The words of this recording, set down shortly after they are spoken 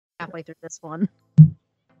halfway through this one.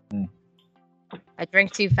 Mm. I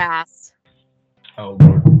drink too fast. Oh,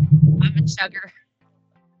 Lord. I'm a chugger.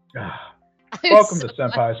 Welcome to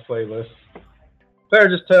Senpai's playlist. Claire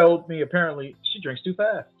just told me apparently she drinks too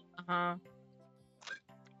fast. Uh-huh.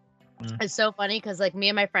 It's so funny because like me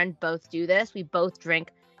and my friend both do this. We both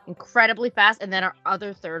drink incredibly fast, and then our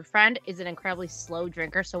other third friend is an incredibly slow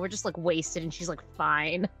drinker, so we're just like wasted, and she's like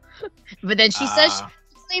fine. But then she says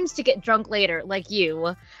she claims to get drunk later, like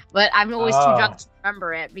you. But I'm always too drunk to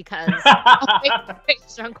remember it because I'll get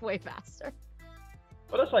drunk way faster.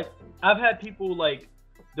 But it's like I've had people like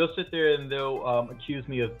they'll sit there and they'll accuse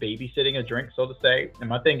me of babysitting a drink, so to say. And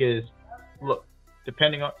my thing is, look,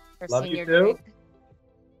 depending on love you too.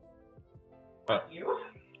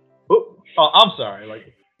 I'm sorry.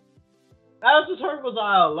 Like I just heard was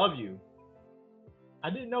I love you. I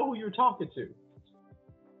didn't know who you were talking to.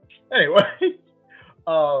 Anyway,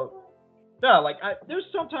 no, like there's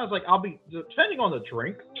sometimes like I'll be depending on the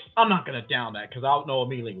drink. I'm not gonna down that because I'll know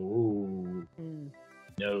immediately. Ooh,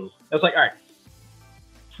 no. That's like all right.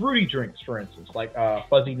 Fruity drinks, for instance, like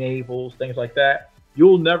fuzzy navels, things like that.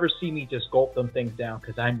 You'll never see me just gulp them things down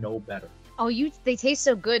because I know better. Oh, they taste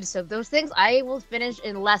so good. So those things I will finish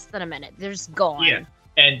in less than a minute. They're just gone. Yeah,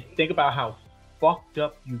 and think about how fucked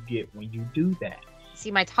up you get when you do that. See,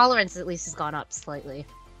 my tolerance at least has gone up slightly.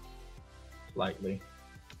 Slightly.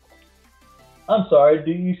 I'm sorry.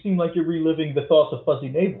 Do you seem like you're reliving the thoughts of fuzzy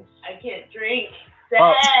navels? I can't drink.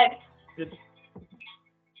 Sad.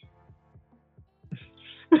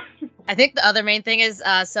 I think the other main thing is,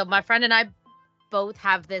 so my friend and I both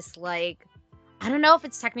have this, like, I don't know if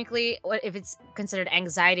it's technically, if it's considered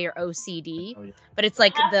anxiety or OCD, but it's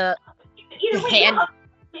like the hand.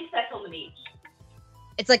 On the beach.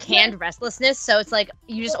 It's like hand restlessness, so it's like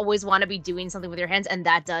you just always want to be doing something with your hands, and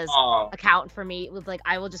that does account for me with like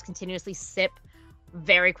I will just continuously sip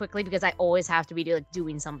very quickly because I always have to be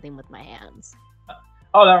doing something with my hands.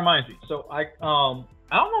 Oh, that reminds me. So I don't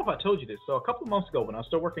know if I told you this. So a couple of months ago, when I was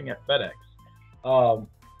still working at FedEx,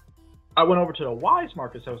 I went over to the Wise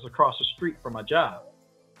Markets that was across the street from my job.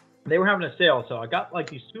 They were having a sale, so I got like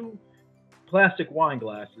these 2 plastic wine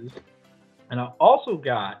glasses, and I also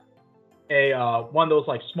got a one of those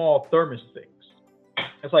like small thermos things.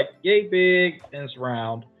 It's like yay big and it's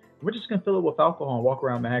round. We're just gonna fill it with alcohol and walk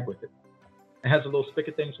around mag with it. It has a little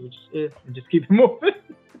spigot thing, so we just keep it moving.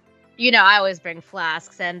 You know, I always bring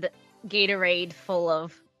flasks and Gatorade full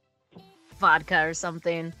of vodka or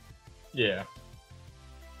something. Yeah.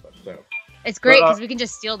 So. It's great because we can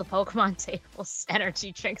just steal the Pokemon tables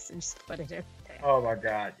energy drinks and just put it in there. Oh my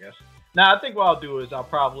god, yes. Now I think what I'll do is I'll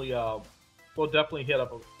probably we'll definitely hit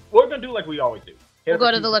up. We're gonna do like we always do. We'll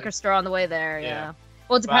go to the liquor store on the way there. Yeah.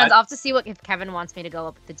 Well, it depends. I'll have to see if Kevin wants me to go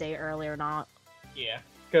up the day early or not. Yeah,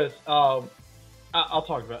 because I'll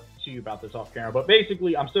talk to you about this off camera. But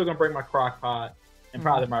basically, I'm still gonna bring my crock pot and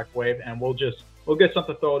probably the microwave, and we'll get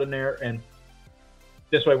something thrown in there, and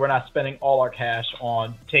this way we're not spending all our cash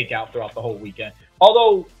on takeout throughout the whole weekend.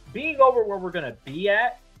 Although being over where we're gonna be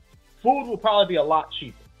at, food will probably be a lot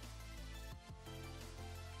cheaper.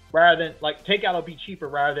 Rather than like takeout will be cheaper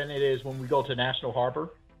rather than it is when we go to National Harbor.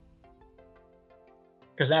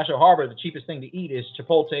 Because National Harbor, the cheapest thing to eat is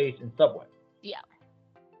Chipotle's and Subway. Yeah.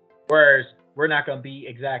 Whereas we're not going to be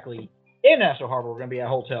exactly in National Harbor. We're going to be at a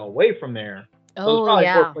hotel away from there. So there's probably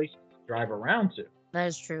more places to drive around to. That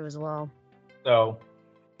is true as well. So,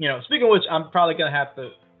 speaking of which, I'm probably going to have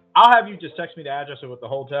to. I'll have you just text me the address of the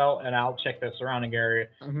hotel, and I'll check the surrounding area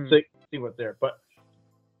to see what's there. But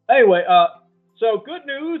anyway, so good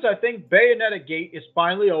news. I think Bayonetta Gate is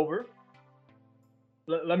finally over.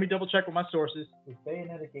 Let me double check with my sources. Is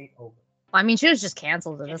Bayonetta Gate over? I mean, she was just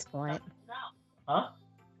canceled at this point. Huh?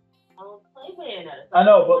 I don't play Bayonetta. I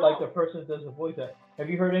know, but like the person that does the voice act. Have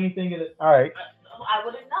you heard anything in it? All right. I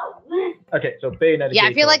wouldn't know. Okay, so Bayonetta Gate. Yeah,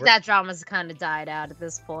 I feel like that drama's kind of died out at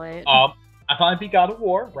this point. I finally beat God of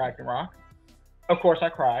War, Ragnarok. Of course, I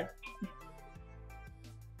cried.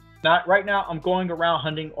 Not right now. I'm going around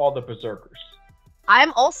hunting all the berserkers.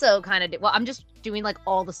 I'm also kind of I'm just doing like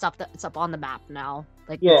all the stuff that's up on the map now,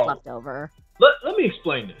 like what's left over. Let me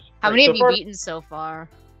explain this. How many have you beaten so far?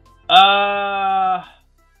 I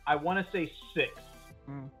want to say 6.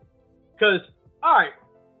 Because all right,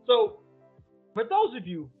 so for those of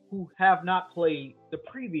you who have not played the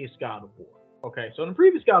previous God of War, okay, so in the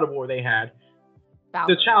previous God of War they had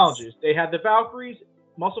Valkyries. The challenges. They had the Valkyries,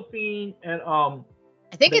 Muscle Fiend, and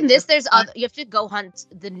I think in this there's you have to go hunt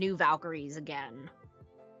the new Valkyries again.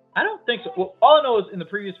 I don't think so. Well, all I know is in the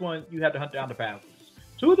previous one you had to hunt down the Valkyries.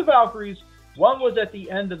 2 of the Valkyries, one was at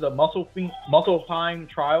the end of the Muspelheim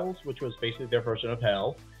trials, which was basically their version of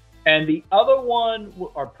hell, And the other one,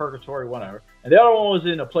 or Purgatory, whatever. And the other one was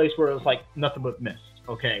in a place where it was like nothing but mist.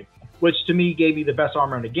 Okay, which to me gave me the best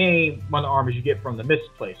armor in the game. One of the armors you get from the mist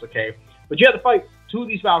place. Okay, but you had to fight 2 of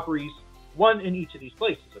these Valkyries, 1 in each of these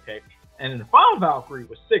places. Okay, and then the final Valkyrie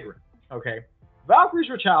was Sigrun. Okay, Valkyries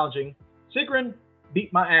were challenging. Sigrun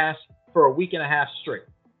beat my ass for a week and a half straight.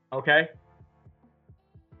 Okay.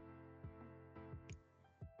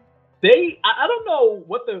 I don't know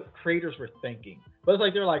what the creators were thinking, but it's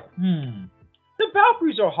like they're like, the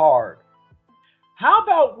Valkyries are hard. How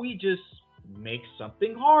about we just make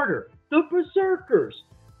something harder? The Berserkers.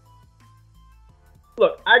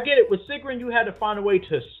 Look, I get it. With Sigrun, you had to find a way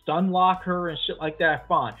to stun lock her and shit like that.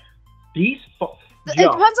 Fine. It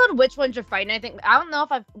depends on which ones you're fighting. I don't know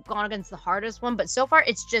if I've gone against the hardest one, but so far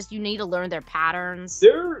it's just you need to learn their patterns.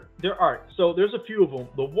 There are. So there's a few of them.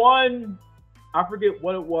 The one, I forget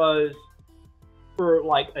what it was. For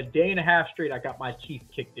like a day and a half straight, I got my teeth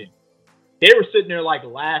kicked in. They were sitting there like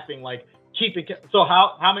laughing, like keeping. So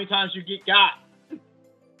how many times you get got?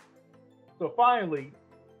 So finally,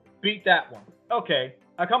 beat that one. Okay,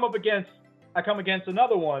 I come against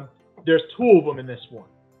another one. There's 2 of them in this one.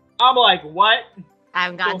 I'm like, what? I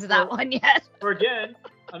haven't gotten to that one yet. For again,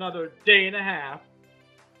 another day and a half,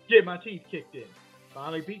 get my teeth kicked in.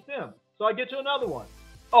 Finally beat them. So I get to another one.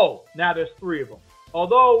 Oh, now there's 3 of them.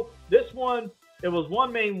 Although this one, it was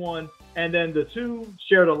one main one, and then the 2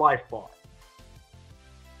 shared a life bar.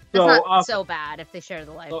 So, it's not so bad if they share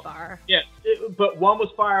the life bar. Yeah, but one was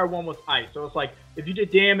fire, one was ice. So it's like, if you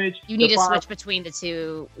did damage... You need to switch between the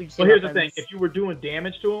two. So here's the thing. If you were doing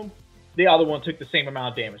damage to them, the other one took the same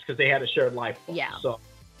amount of damage because they had a shared life bar. Yeah. So,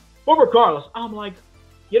 but regardless, I'm like,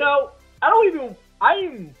 I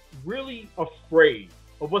am really afraid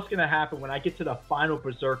of what's going to happen when I get to the final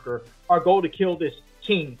Berserker. Our goal to kill this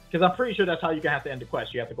king, because I'm pretty sure that's how you're going to have to end the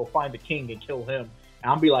quest. You have to go find the king and kill him.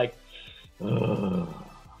 And I'll be like, ugh.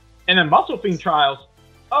 And then Muscle Fiend Trials,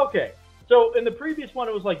 okay. So in the previous one,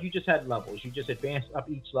 it was like you just had levels. You just advanced up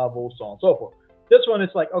each level, so on and so forth. This one,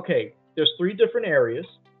 it's like, okay, there's 3 different areas.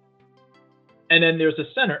 And then there's a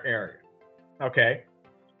center area, okay?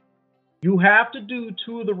 You have to do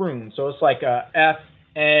 2 of the runes. So it's like F,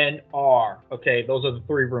 N, R, okay? Those are the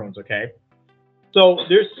 3 runes, okay? So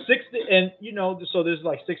there's 6, and so there's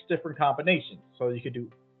like 6 different combinations. So you could do,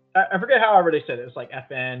 I forget however they said it. It's like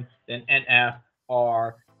FN, then NF,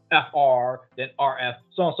 R, FR, then RF,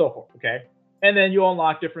 so on and so forth, okay? And then you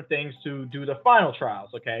unlock different things to do the final trials,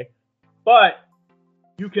 okay? But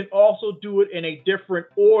you can also do it in a different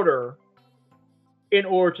order in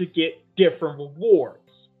order to get different rewards.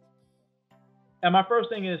 And my first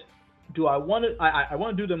thing is, do I want to, I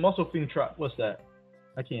want to do the Muscle Fiend trial. What's that?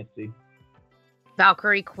 I can't see.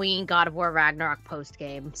 Valkyrie Queen, God of War Ragnarok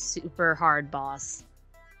post-game. Super hard boss.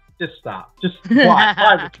 Just stop. Just why?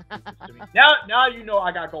 Why would you do this to me? Now you know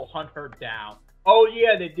I gotta go hunt her down. Oh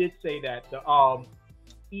yeah, they did say that. The or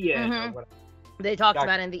whatever. They talked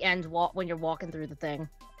about it in the end when you're walking through the thing.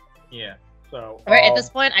 Yeah. So right at this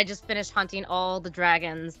point, I just finished hunting all the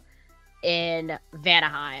dragons in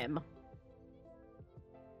Vanaheim.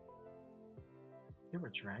 There were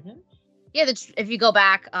dragons? Yeah, if you go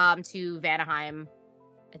back to Vanaheim,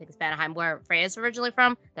 I think it's Vanaheim, where Freya's originally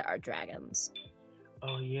from, there are dragons.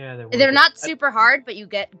 Oh yeah, they're not super hard, but you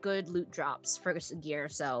get good loot drops for gear,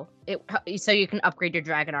 so you can upgrade your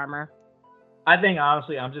dragon armor. I think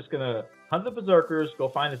honestly, I'm just gonna hunt the Berserkers, go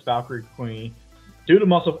find this Valkyrie Queen, do the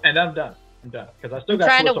muscle, and I'm done. I'm done because I still got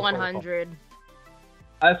trying to Callisto 100. Protocol.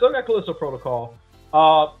 I still got Callisto Protocol.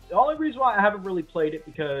 The only reason why I haven't really played it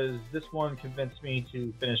because this one convinced me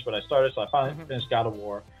to finish what I started, so I finally finished God of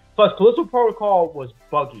War. Plus, Callisto Protocol was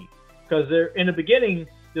buggy because in the beginning.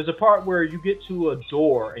 There's a part where you get to a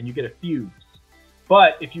door and you get a fuse.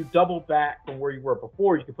 But if you double back from where you were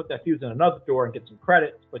before, you can put that fuse in another door and get some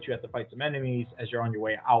credits, but you have to fight some enemies as you're on your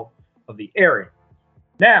way out of the area.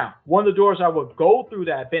 Now, one of the doors I would go through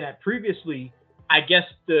that I've been at previously, I guess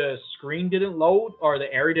the screen didn't load or the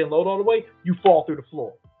area didn't load all the way, you fall through the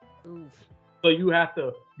floor. Oof. So you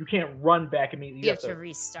can't run back immediately. You have to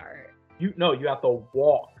restart. You have to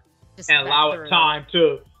walk and allow it time to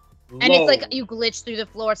load. And it's like you glitch through the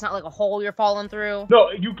floor. It's not like a hole you're falling through. No,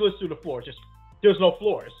 you glitch through the floor. Just there's no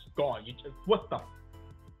floor. It's gone. What the?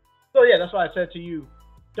 So yeah, that's why I said to you.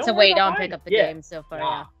 So wait, don't pick up the game so far.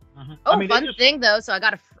 Wow. Yeah. Mm-hmm. Oh, fun thing though. So I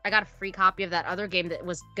got a free copy of that other game that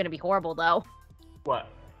was gonna be horrible though. What?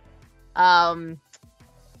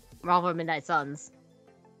 Marvel Midnight Suns.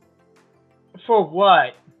 For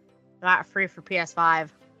what? Got free for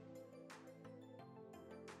PS5.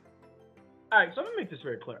 All right, so I'm gonna make this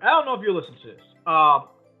very clear. I don't know if you're listening to this,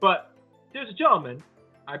 but there's a gentleman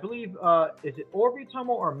I believe, is it Orbitumel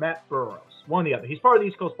or Matt Burrows? One or the other. He's part of the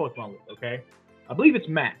East Coast Pokemon League, okay? I believe it's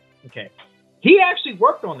Matt, okay? He actually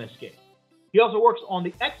worked on this game. He also works on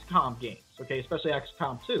the XCOM games, okay? Especially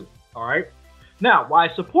XCOM 2, all right? Now, while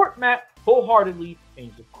I support Matt wholeheartedly, and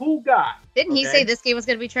he's a cool guy. Didn't he say this game was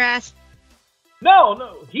going to be trash?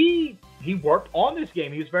 No. He worked on this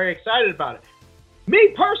game. He was very excited about it.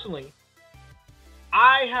 Me, personally,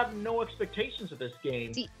 I have no expectations of this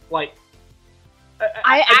game. See, like,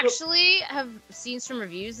 I actually have seen some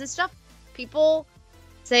reviews and stuff. People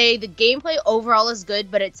say the gameplay overall is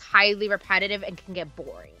good, but it's highly repetitive and can get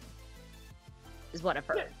boring. Is what I've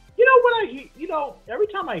heard. Every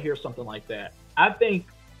time I hear something like that, I think,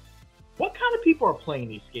 what kind of people are playing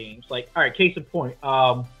these games? Like, all right, case in point, there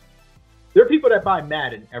are people that buy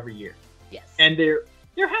Madden every year. Yes. And they're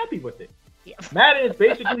happy with it. Yeah. Madden is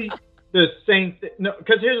basically the same thing. No,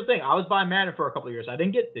 because here's the thing. I was buying Madden for a couple of years. I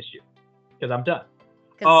didn't get it this year because I'm done.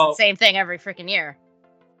 Because it's the same thing every freaking year.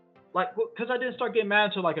 Like, because I didn't start getting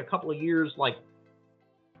Madden until like a couple of years, like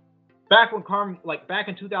back when back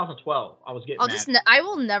in 2012, I was getting Madden. I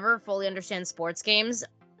will never fully understand sports games.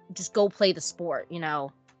 Just go play the sport, you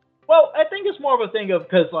know. Well, I think it's more of a thing of,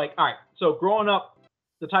 because, like, all right, so growing up,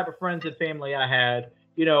 the type of friends and family I had,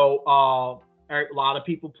 a lot of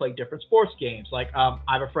people play different sports games. Like, I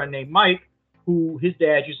have a friend named Mike, who his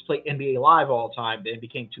dad used to play NBA Live all the time, then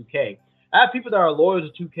became 2K. I have people that are loyal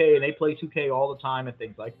to 2K, and they play 2K all the time and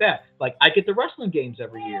things like that. Like, I get the wrestling games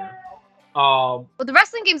every year. Well, the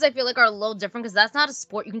wrestling games, I feel like, are a little different, because that's not a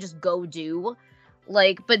sport you can just go do.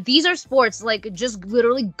 Like, but these are sports, like, just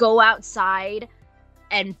literally go outside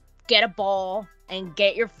and get a ball and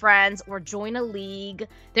get your friends or join a league.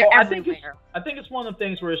 They're everywhere. I think it's one of the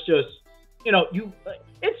things where it's just,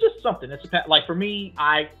 it's just something. It's like, for me,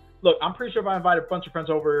 I'm pretty sure if I invited a bunch of friends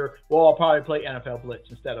over, we'll all probably play NFL Blitz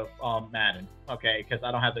instead of Madden, okay? Because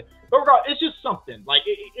I don't have the. But regardless, it's just something. Like,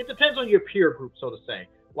 it depends on your peer group, so to say.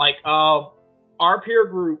 Like, our peer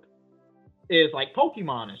group is like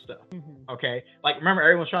Pokemon and stuff, okay? Like, remember,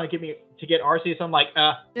 everyone's trying to get me to get Arceus. I'm like,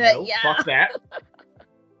 no, yeah. fuck that.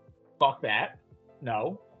 Fuck that.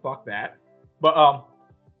 No, fuck that. But,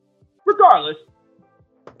 regardless,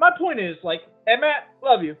 my point is, like, and Matt,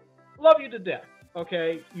 love you to death.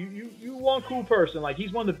 Okay, you one cool person. Like,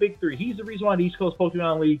 he's one of the big three. He's the reason why the East Coast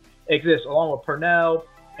Pokemon League exists, along with Purnell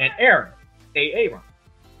and Aaron, Aaron.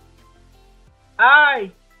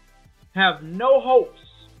 I have no hopes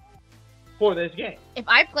for this game. If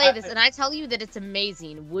I play this and I tell you that it's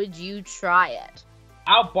amazing, would you try it?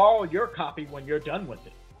 I'll borrow your copy when you're done with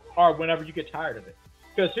it, or whenever you get tired of it.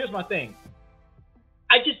 Because here's my thing.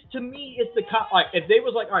 To me, it's like, if they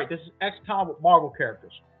was like, all right, this is XCOM with Marvel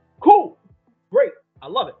characters. Cool. Great. I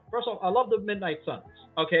love it. First off, I love the Midnight Suns.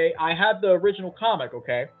 Okay. I have the original comic.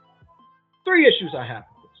 Okay. 3 issues I have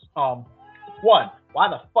with this. One, why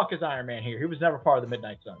the fuck is Iron Man here? He was never part of the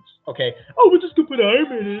Midnight Suns. Okay. Oh, we're just gonna put Iron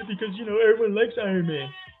Man in it because, everyone likes Iron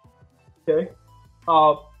Man. Okay.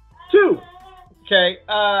 2, okay.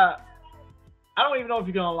 I don't even know if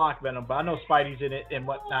you're gonna unlock Venom, but I know Spidey's in it and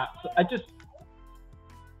whatnot. So I just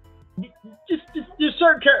there's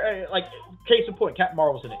certain like, case in point, Captain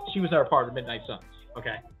Marvel's in it. She was never part of the Midnight Suns.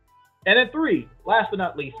 Okay. And then 3, last but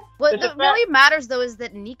not least. What really matters though is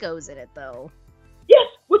that Nico's in it though. Yes,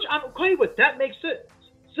 which I'm okay with. That makes sense.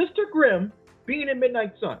 Sister Grimm being in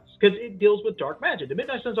Midnight Suns, because it deals with dark magic. The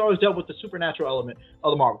Midnight Suns always dealt with the supernatural element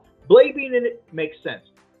of the Marvel. Blade being in it makes sense.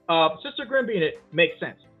 Sister Grimm being in it makes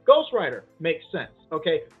sense. Ghost Rider makes sense.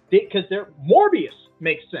 Okay, because they're Morbius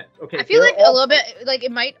makes sense. Okay, I feel like a little bit, like,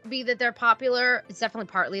 it might be that they're popular. It's definitely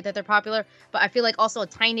partly that they're popular, but I feel like also a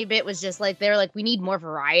tiny bit was just like, they're like, we need more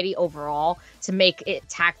variety overall to make it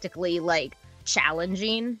tactically, like,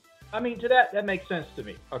 challenging. I mean, that makes sense to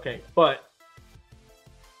me. Okay, but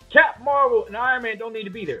Captain Marvel and Iron Man don't need to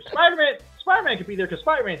be there. Spider-Man could be there because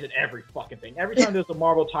Spider-Man's in every fucking thing. Every time there's a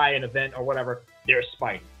Marvel tie-in event or whatever, there's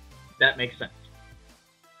Spidey. That makes sense.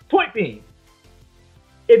 Point being,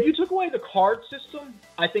 if you took away the card system,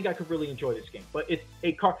 I think I could really enjoy this game. But it's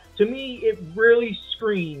a card. To me, it really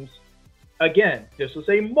screams. Again, this was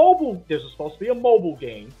supposed to be a mobile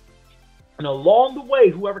game, and along the way,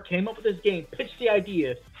 whoever came up with this game pitched the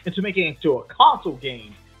idea into making it into a console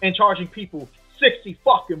game and charging people $60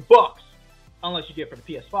 fucking bucks, unless you get it for the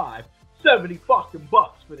PS5, $70 fucking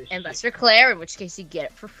bucks for this. Unless you're Claire, in which case you get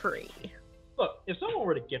it for free. Look, if someone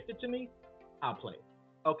were to gift it to me, I'll play it.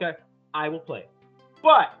 Okay, I will play it.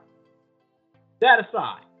 But that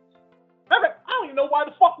aside, I don't even know why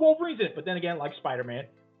the fuck Wolverine's in it. But then again, like Spider-Man,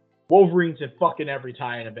 Wolverine's in fucking every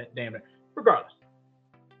tie-in event. Damn it. Regardless,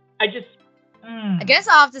 I guess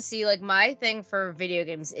I'll have to see. Like, my thing for video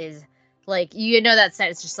games is Like, you know that set.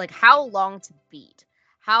 It's just like, how long to beat?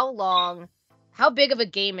 How big of a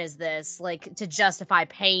game is this, like, to justify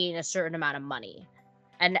paying a certain amount of money?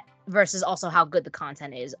 And versus also how good the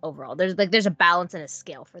content is overall. There's a balance and a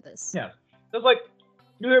scale for this. Yeah. It's like,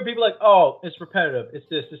 you hear people like, oh, it's repetitive. It's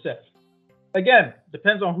this, that. Again,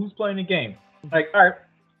 depends on who's playing the game. Like, all right,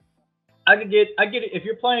 I get it. If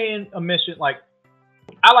you're playing a mission, like,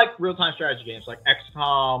 I like real-time strategy games like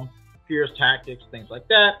XCOM, Fierce Tactics, things like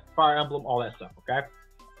that, Fire Emblem, all that stuff, okay?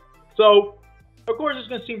 So, of course, it's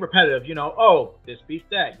going to seem repetitive, you know, oh, this beats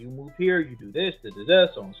that. You move here, you do this,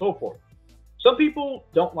 so on and so forth. Some people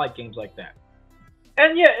don't like games like that.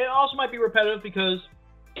 And yeah, it also might be repetitive because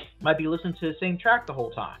you might be listening to the same track the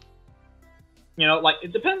whole time. You know, like,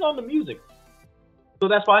 it depends on the music. So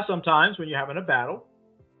that's why sometimes when you're having a battle,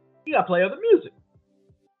 you gotta play other music.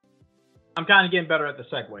 I'm kind of getting better at the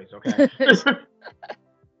segues, okay?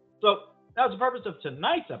 So that was the purpose of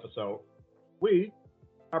tonight's episode. We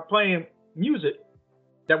are playing music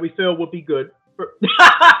that we feel would be good for...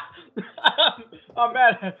 I'm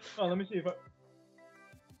mad at... Oh, let me see if I...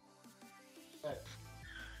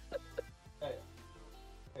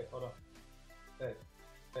 Hey, hold on. Hey.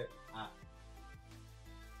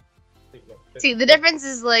 See, the difference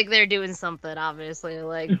is, like, they're doing something, obviously.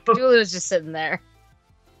 Like, Julie was just sitting there.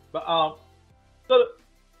 But, so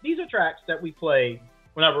these are tracks that we play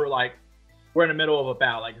whenever, like, we're in the middle of a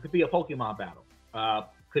battle. Like, it could be a Pokemon battle.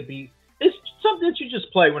 It's something that you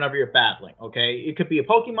just play whenever you're battling, okay? It could be a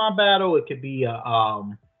Pokemon battle. It could be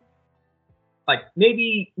like,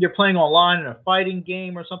 maybe you're playing online in a fighting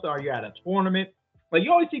game or something, or you're at a tournament. Like,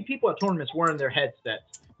 you always see people at tournaments wearing their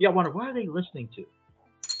headsets. You gotta wonder, what are they listening to?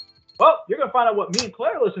 Well, you're going to find out what me and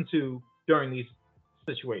Claire listen to during these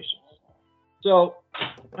situations. So,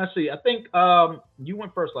 let's see. I think you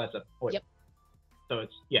went first last episode. Wait. Yep. So,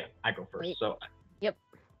 I go first. Wait. So, yep.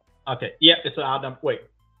 Okay. Yeah, it's an odd number. Wait.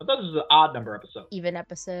 I thought this was an odd number episode. Even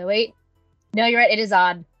episode. Wait. No, you're right. It is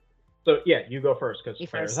odd. So, yeah, you go first because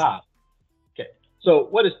Claire is odd. Okay. So,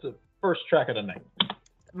 what is the first track of the night?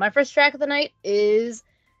 My first track of the night is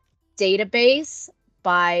Database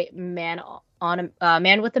by Man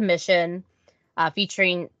with a Mission,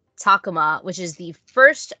 featuring Takuma, which is the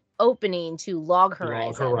first opening to Log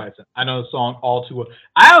Horizon. I know the song all too well.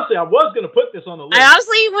 I was going to put this on the list. I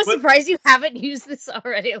honestly was surprised you haven't used this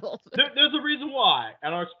already a little bit. There's a reason why,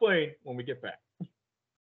 and I'll explain when we get back.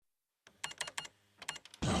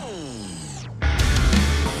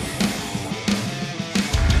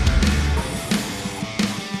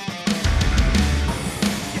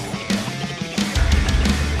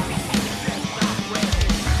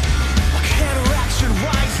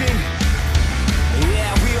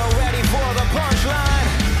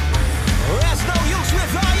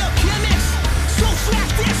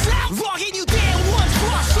 Logging you down one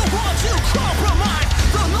cross, so hard to compromise.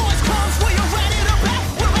 The noise comes where you're at.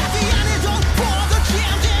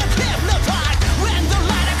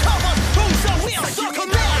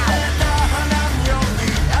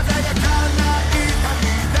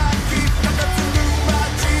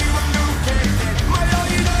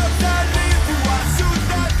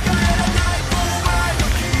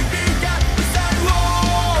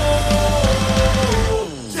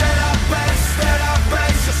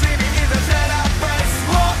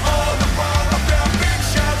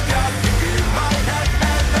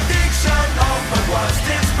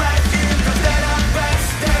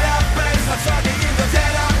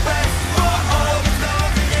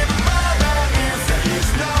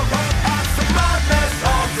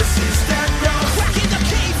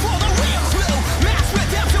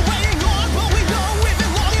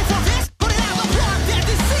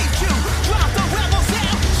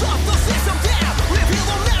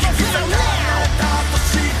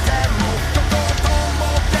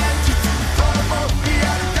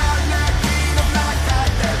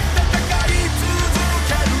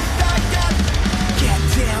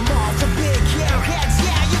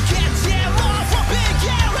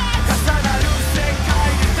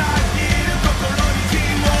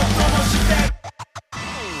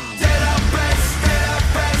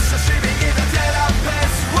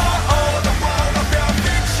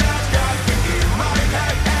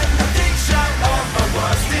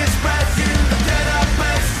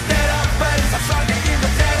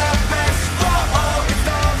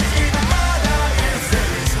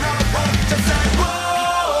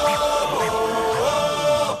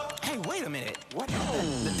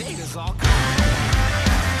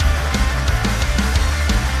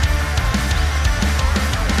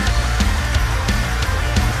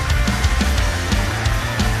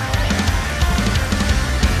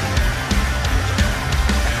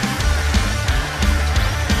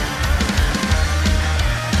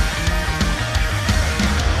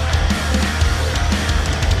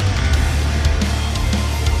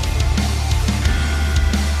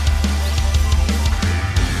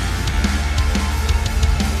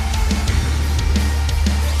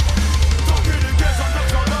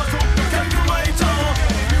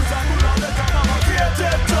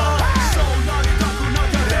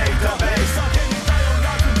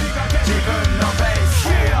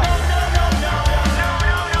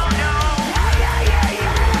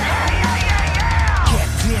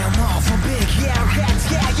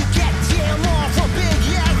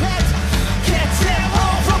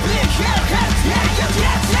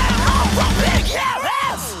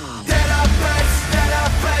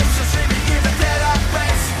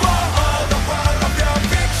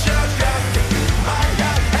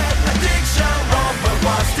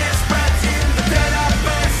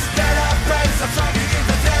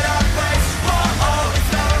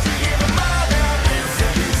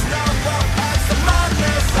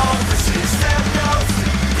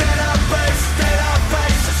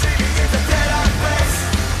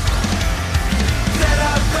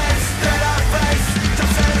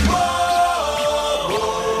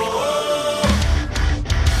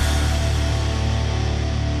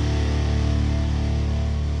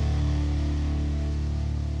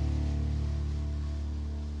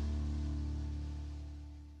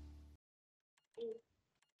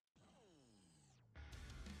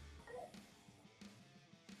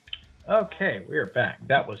 Okay, we are back.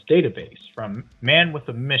 That was Database from Man with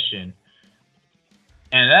a Mission,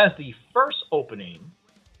 and that is the first opening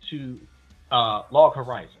to Log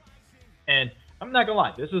Horizon. And I'm not gonna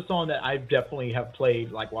lie, this is a song that I definitely have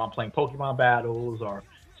played like while I'm playing Pokemon battles, or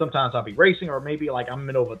sometimes I'll be racing, or maybe like I'm in the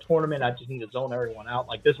middle of a tournament, I just need to zone everyone out.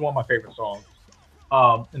 Like this is one of my favorite songs.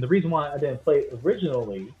 And the reason why I didn't play it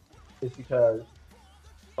originally is because,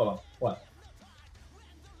 hold on, what?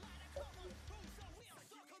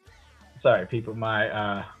 Sorry, people.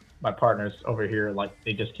 My partners over here, like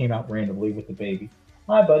they just came out randomly with the baby.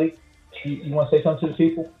 Hi, buddy. You want to say something to the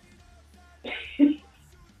people?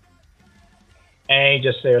 And he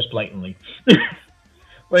just stares blatantly.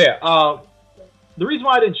 But yeah, the reason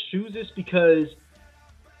why I didn't choose this because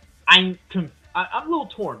I'm a little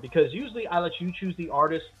torn because usually I let you choose the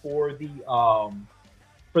artist for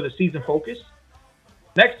the season focus.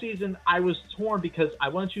 Next season I was torn because I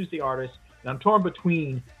want to choose the artist, and I'm torn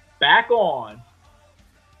between Back On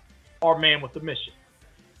or Man with the Mission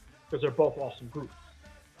because they're both awesome groups.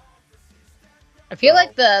 I feel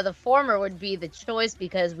like the former would be the choice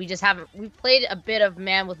because we've played a bit of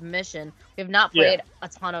Man with Mission. We have not played a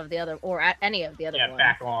ton of the other or any of the other ones.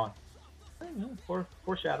 Back On.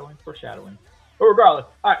 Foreshadowing. But regardless,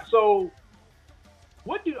 all right. So,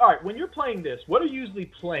 when you're playing this, what are you usually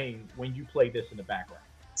playing when you play this in the background?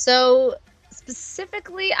 So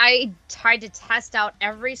specifically, I tried to test out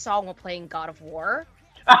every song while playing God of War.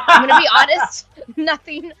 I'm gonna be honest,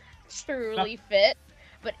 nothing truly fit.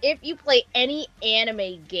 But if you play any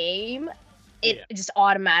anime game, it just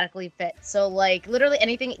automatically fits. So like literally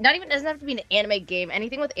anything, not even doesn't have to be an anime game.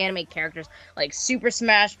 Anything with anime characters, like Super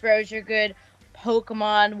Smash Bros. You're good.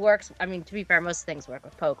 Pokemon works. I mean, to be fair, most things work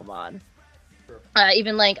with Pokemon. Sure.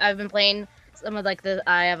 Even like I've been playing some of like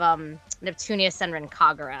I have Neptunia Senran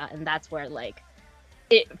Kagura, and that's where like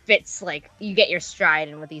it fits. Like you get your stride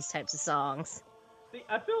in with these types of songs. See,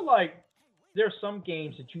 I feel like there's some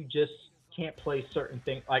games that you just can't play certain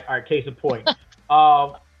things. Like, all right, case in point,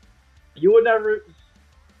 you would never.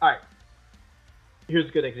 All right, here's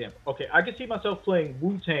a good example. Okay, I can see myself playing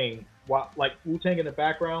Wu-Tang while like Wu-Tang in the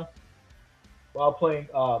background while playing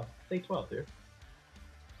say 12 there.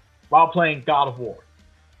 While playing God of War.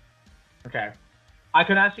 Okay. I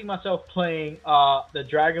could not see myself playing the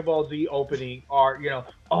Dragon Ball Z opening, or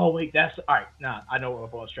oh wait, that's all right. Nah, I know what a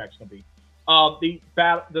bonus track's gonna be. The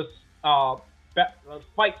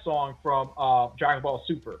fight song from Dragon Ball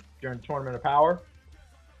Super during the Tournament of Power.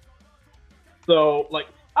 So like,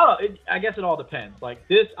 I don't know. I guess it all depends. Like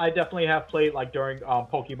this, I definitely have played like during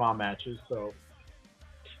Pokemon matches. So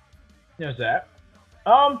there's that.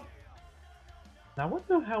 Now what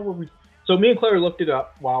the hell were we? So me and Claire looked it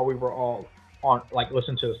up while we were all on, like,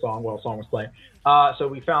 listening to the song while the song was playing. So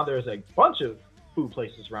we found there's a bunch of food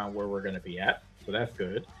places around where we're going to be at. So that's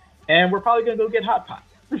good. And we're probably going to go get Hot Pot.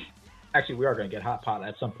 Actually, we are going to get Hot Pot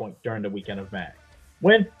at some point during the weekend of Mag.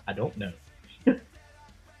 When? I don't know.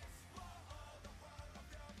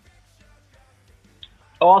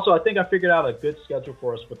 Also, I think I figured out a good schedule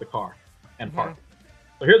for us with the car and parking.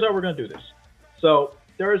 So here's how we're going to do this. So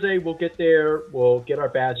Thursday, we'll get there. We'll get our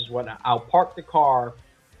badges, whatnot. I'll park the car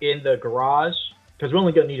in the garage because we're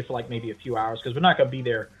only going to need it for like maybe a few hours because we're not going to be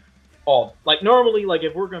there all. Like normally, like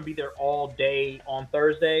if we're going to be there all day on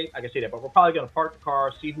Thursday, I can see that. But we're probably going to park the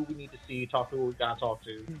car, see who we need to see, talk to who we got to talk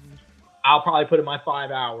to. I'll probably put in my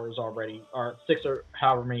 5 hours already, or 6 or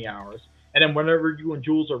however many hours. And then whenever you and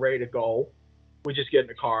Jules are ready to go, we just get in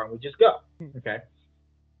the car and we just go. Okay.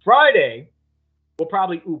 Friday, we'll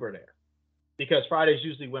probably Uber there. Because Friday is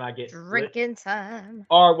usually when I get drinking time.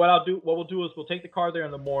 Or what we'll do is we'll take the car there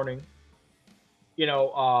in the morning.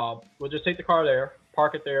 We'll just take the car there,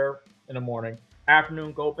 park it there in the morning.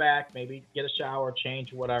 Afternoon, go back, maybe get a shower,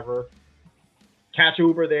 change, whatever. Catch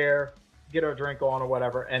Uber there, get our drink on or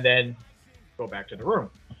whatever, and then go back to the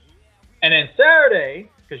room. And then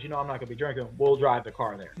Saturday, because I'm not going to be drinking, we'll drive the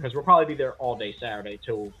car there. Because we'll probably be there all day Saturday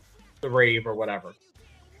till the rave or whatever.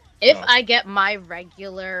 If I get my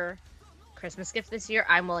regular Christmas gift this year,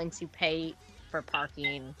 I'm willing to pay for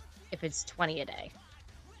parking if it's $20 a day.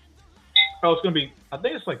 Oh, it's gonna be. I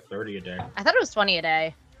think it's like $30 a day. I thought it was $20 a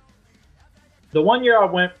day. The one year I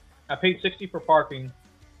went, I paid $60 for parking.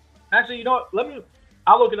 Actually, you know what?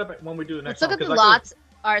 I'll look it up when we do the next one. Let's look at the lots.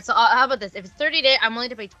 All right, so how about this? If it's $30 a day, I'm willing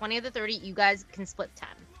to pay 20 of the 30. You guys can split 10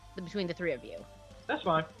 between the three of you. That's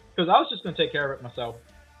fine, because I was just gonna take care of it myself.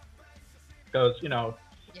 Because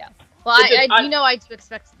Yeah. Well, I do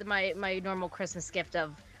expect my normal Christmas gift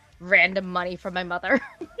of random money from my mother.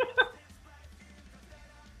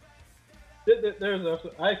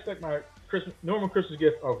 I expect my normal Christmas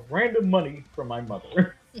gift of random money from my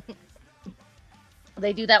mother.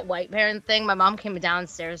 They do that white parent thing. My mom came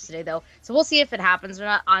downstairs today though, so we'll see if it happens or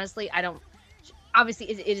not. Honestly, I don't.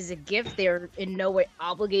 Obviously, it is a gift. They're in no way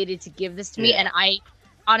obligated to give this to me, and I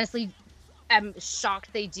honestly am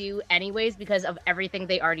shocked they do anyways because of everything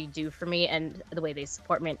they already do for me and the way they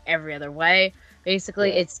support me in every other way.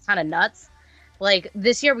 Basically, it's kind of nuts. Like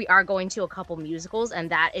this year, we are going to a couple musicals,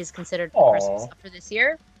 and that is considered Christmas for this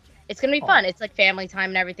year. It's gonna be fun. It's like family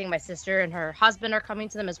time and everything. My sister and her husband are coming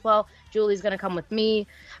to them as well. Julie's gonna come with me.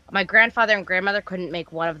 My grandfather and grandmother couldn't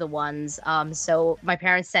make one of the ones, so my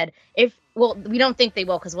parents said we don't think they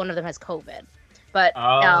will because one of them has COVID, but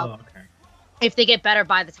if they get better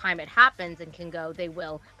by the time it happens and can go, they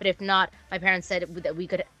will. But if not, my parents said that we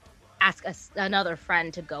could ask another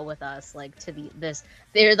friend to go with us, like to this.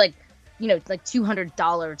 They're like, like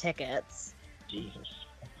 $200 tickets. Jesus.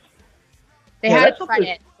 They had a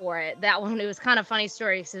credit for it. That one, it was kind of funny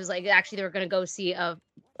story because it was like actually they were going to go see a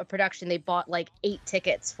production they bought like 8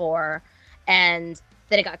 tickets for, and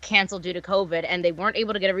then it got canceled due to COVID, and they weren't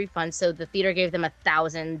able to get a refund, so the theater gave them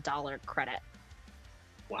 $1,000 credit.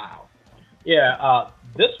 Wow. Yeah,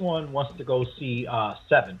 this one wants to go see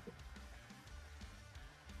Seven.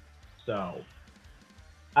 So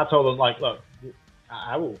I told them, like, look,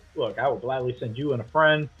 I will gladly send you and a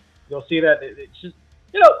friend. You'll see that it's just,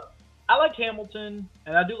 I like Hamilton,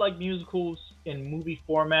 and I do like musicals in movie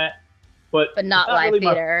format, but not live really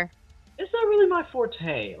theater. It's not really my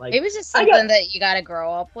forte. Like, it was just something that you got to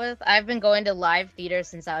grow up with. I've been going to live theater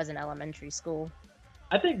since I was in elementary school.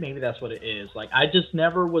 I think maybe that's what it is. Like, I just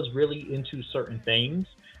never was really into certain things.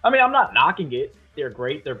 I mean, I'm not knocking it. They're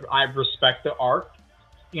great. I respect the art,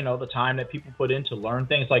 the time that people put in to learn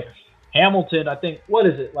things. Like Hamilton, I think, what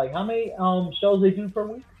is it? Like, how many shows they do per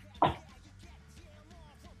week?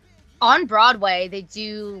 On Broadway, they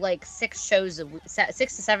do like 6 to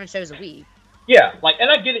 7 shows a week. Yeah, like, and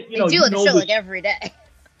I get it. They do like a show like every day.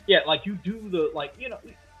 Yeah, like you do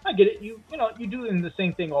I get it. You do the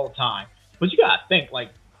same thing all the time, but you gotta think like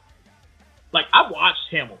I watched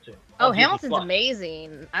Hamilton. Oh, Hamilton's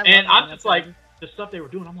amazing. I'm just like the stuff they were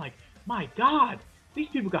doing. I'm like, my God, these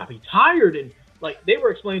people gotta be tired, and like they were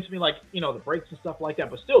explaining to me like the breaks and stuff like that.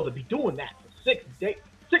 But still, to be doing that for 6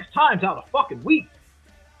 times out of fucking week.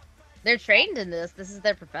 They're trained in this. This is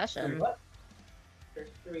their profession. There's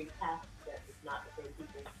 3 tasks that is not the same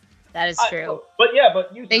people. That is true.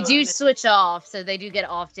 They do switch off, so they do get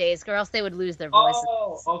off days, or else they would lose their voices.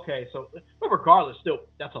 Oh, okay. So, but regardless, still,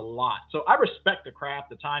 that's a lot. So I respect the craft,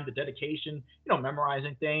 the time, the dedication.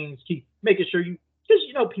 Memorizing things, keep making sure because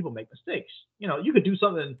people make mistakes. You could do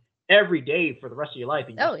something every day for the rest of your life.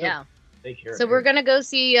 And take care. So we're gonna go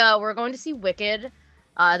see. We're going to see Wicked.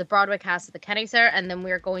 The Broadway cast at the Kennedy Center, and then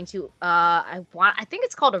we're going to I think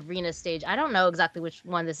it's called Arena Stage. I don't know exactly which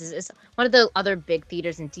one this is. It's one of the other big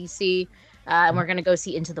theaters in DC, and we're gonna go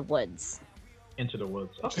see Into the Woods. Into the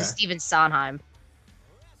Woods, okay. Which is Stephen Sondheim.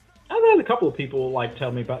 I've had a couple of people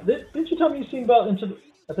tell me about. Didn't you tell me you've seen about Into the?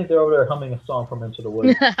 I think they're over there humming a song from Into the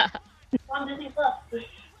Woods. On Disney Plus.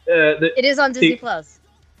 It is on Disney Plus.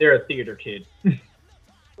 They're a theater kid.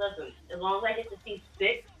 Listen, as long as I get to see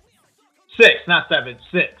 6. 6, not 7,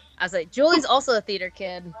 6. I was like, Julie's also a theater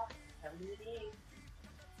kid.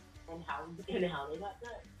 And how they got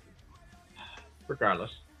done. Regardless.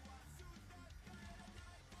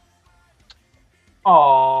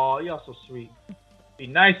 Oh, y'all so sweet. Be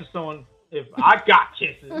nice to someone if I got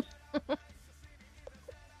kisses.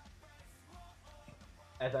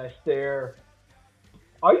 As I stare.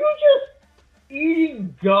 Are you just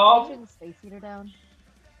eating gum? Turn the space heater down.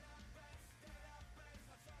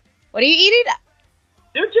 What are you eating?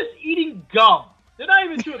 They're just eating gum. They're not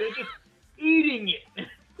even chewing. They're just eating it.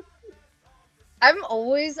 I'm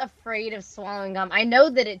always afraid of swallowing gum. I know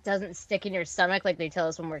that it doesn't stick in your stomach like they tell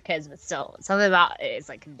us when we're kids, but still, something about it is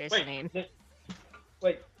like conditioning.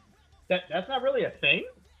 Wait, that's not really a thing?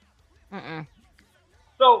 Mm-mm.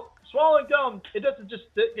 So, swallowing gum, it doesn't just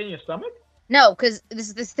stick in your stomach? No, because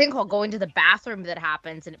there's this thing called going to the bathroom that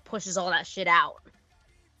happens, and it pushes all that shit out.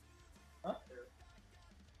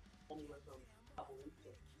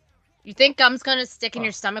 You think gum's gonna stick in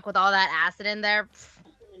your stomach with all that acid in there?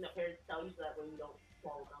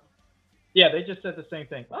 Yeah, they just said the same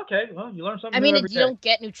thing. Okay, well, you learn something. I mean, you don't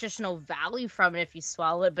get nutritional value from it if you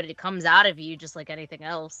swallow it, but it comes out of you just like anything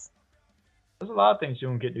else. There's a lot of things you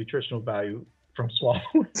don't get nutritional value from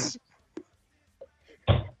swallowing.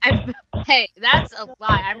 Hey, that's a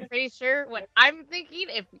lie. I'm pretty sure what I'm thinking.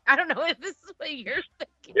 I don't know if this is what you're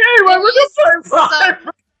thinking. Yeah, what was the first time?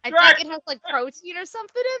 I think it has like protein or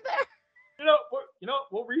something in there.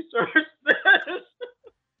 We'll research this.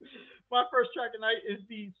 my first track tonight is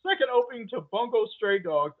the second opening to Bungo Stray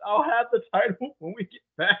Dogs. I'll have the title when we get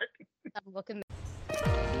back. I'm looking.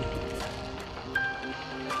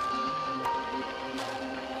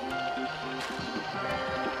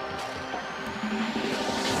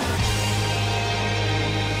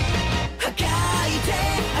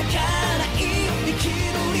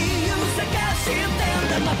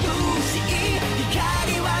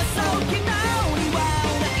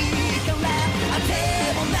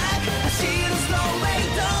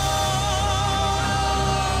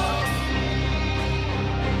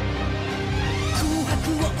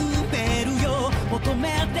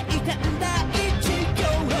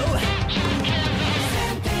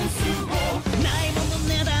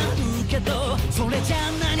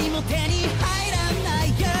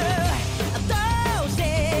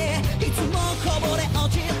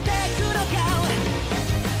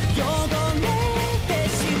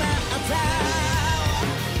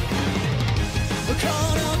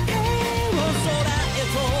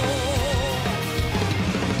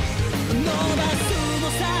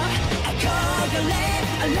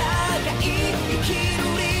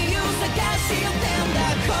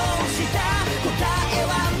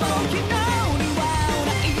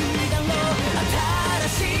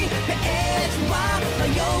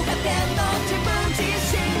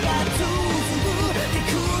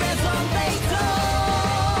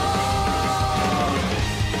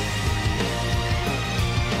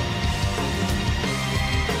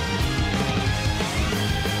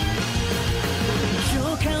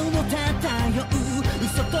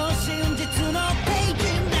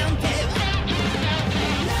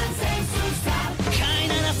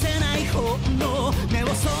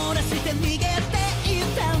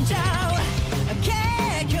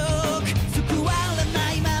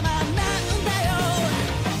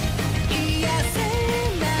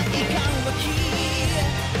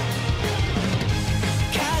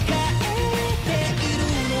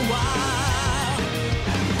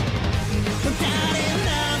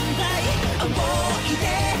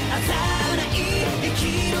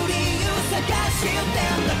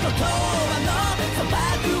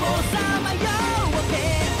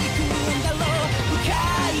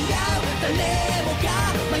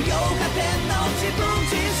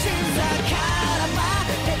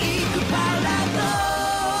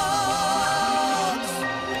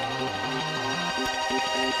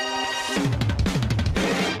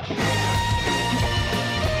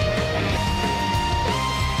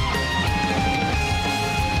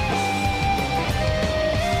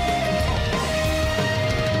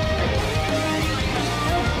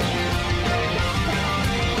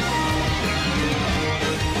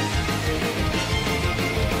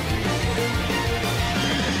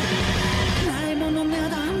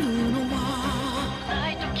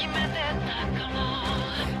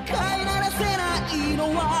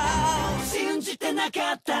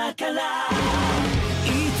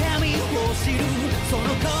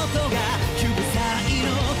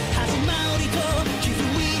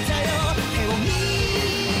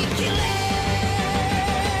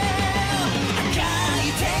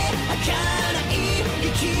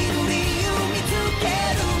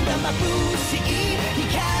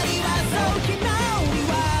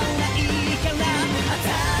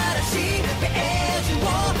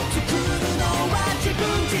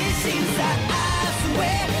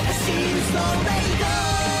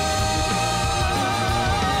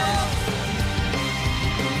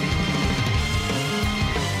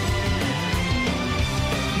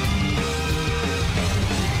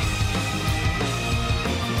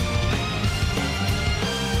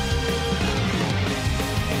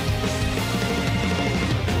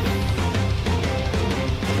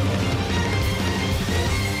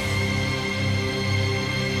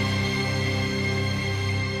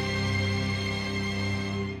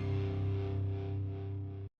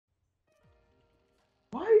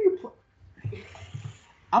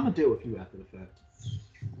 I'm gonna deal with you after the fact.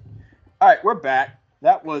 All right, we're back.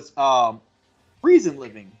 That was Reason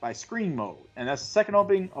Living by Screen Mode, and that's the second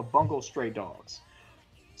opening of Bungo Stray Dogs.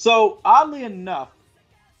 So oddly enough,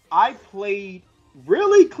 I played.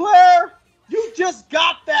 Really, Claire? You just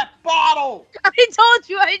got that bottle. I told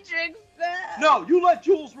you I drink that. No, you let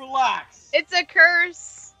Jules relax. It's a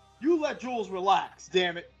curse. You let Jules relax.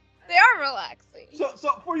 Damn it. They are relaxing.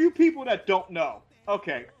 So for you people that don't know,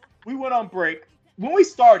 okay, we went on break. When we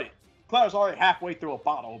started, Claire was already halfway through a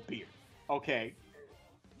bottle of beer. Okay.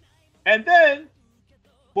 And then,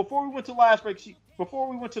 before we went to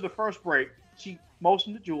the first break, she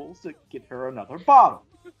motioned to Jules to get her another bottle.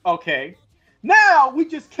 Okay. Now, we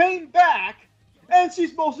just came back, and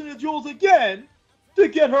she's motioning to Jules again to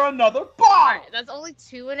get her another bottle. Alright, that's only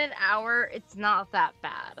 2 in an hour. It's not that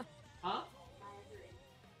bad. Huh?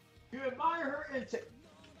 You admire her intake.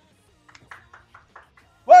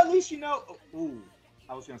 Well, at least you know. Ooh,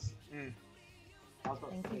 I was gonna. I was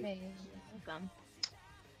about Thank to you, say. baby. Welcome.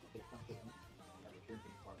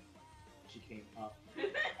 She came up.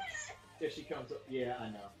 If she comes up, yeah, I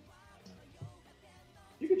know.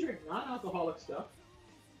 You can drink non-alcoholic stuff.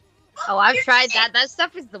 Oh, I've tried that. That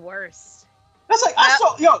stuff is the worst. That's like I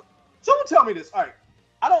saw. Yo, someone tell me this. All right,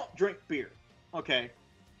 I don't drink beer. Okay,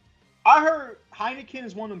 I heard Heineken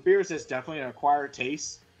is one of them beers that's definitely an acquired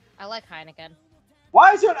taste. I like Heineken.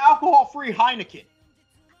 Why is there an alcohol-free Heineken?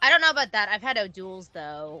 I don't know about that. I've had O'Doul's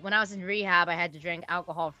though. When I was in rehab, I had to drink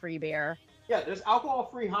alcohol-free beer. Yeah, there's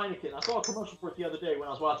alcohol-free Heineken. I saw a commercial for it the other day when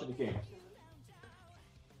I was watching the game.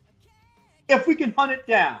 If we can hunt it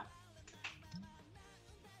down.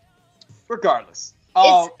 Regardless.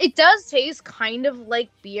 It does taste kind of like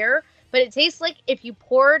beer, but it tastes like if you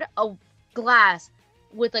poured a glass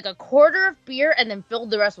with like a quarter of beer and then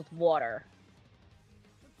filled the rest with water.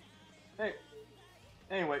 Hey.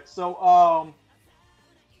 Anyway, so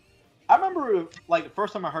I remember like the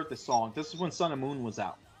first time I heard this song. This is when Sun and Moon was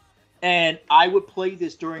out, and I would play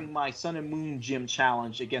this during my Sun and Moon Gym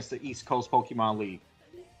challenge against the East Coast Pokemon League,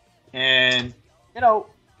 and you know,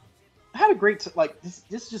 I had a great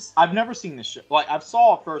this. Just I've never seen this show. Like I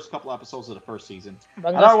saw the first couple episodes of the first season.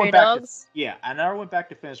 Bungo Stray Dogs? I never went back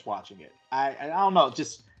to finish watching it. I don't know.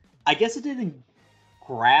 Just I guess it didn't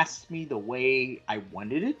grasp me the way I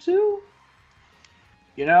wanted it to.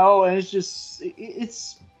 You know, and it's just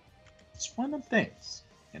it's one of them things,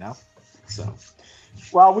 you know. So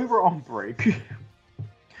while we were on break,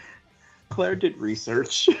 Claire did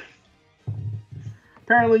research.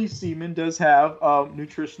 Apparently, semen does have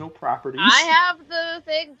nutritional properties. I have the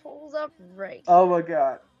thing pulled up right. Oh my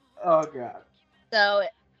god! Oh god! So it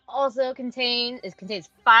also contains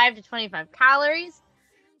 5 to 25 calories.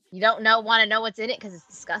 You don't want to know what's in it because it's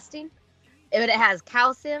disgusting. But it has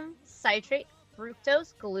calcium, citrate,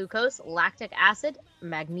 fructose, glucose, lactic acid,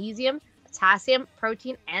 magnesium, potassium,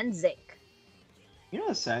 protein, and zinc. You know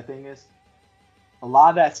the sad thing is, a lot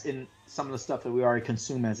of that's in some of the stuff that we already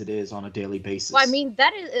consume as it is on a daily basis. Well, I mean,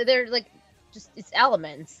 they're like just it's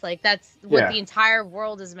elements. Like that's what the entire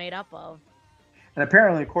world is made up of. And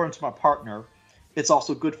apparently, according to my partner, it's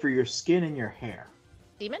also good for your skin and your hair.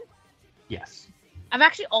 Semen? Yes. I've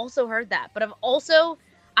actually also heard that, but I've also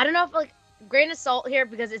I don't know if like grain of salt here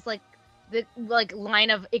because it's like the line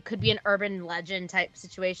of it could be an urban legend type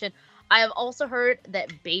situation. I have also heard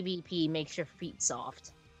that baby pee makes your feet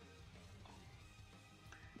soft.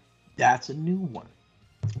 That's a new one.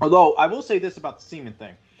 Although I will say this about the semen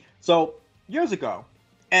thing. So years ago,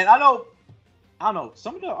 and I don't know,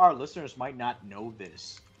 some of our listeners might not know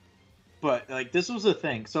this, but like this was a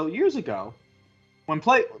thing. So years ago, when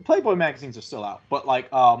Playboy magazines are still out, but like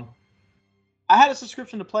I had a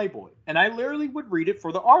subscription to Playboy, and I literally would read it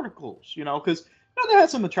for the articles, you know, because they had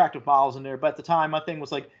some attractive models in there. But at the time, my thing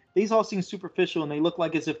was like these all seem superficial, and they look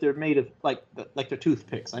like as if they're made of like they're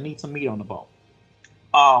toothpicks. I need some meat on the bone.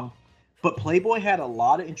 But Playboy had a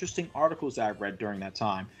lot of interesting articles that I read during that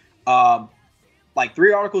time. Like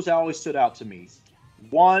 3 articles that always stood out to me.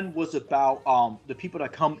 One was about the people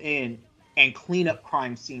that come in and clean up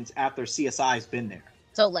crime scenes after CSI's been there.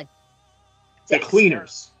 So like the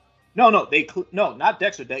cleaners. No, not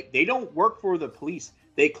Dexter. They don't work for the police.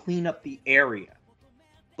 They clean up the area.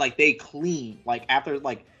 Like they clean. Like after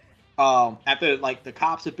the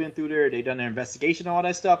cops have been through there, they done their investigation and all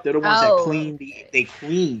that stuff. They're the ones that clean they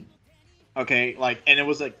clean. Okay, like, and it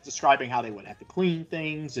was like describing how they would have to clean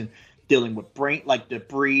things and dealing with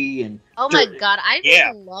debris and. Oh my god, I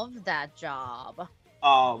just love that job.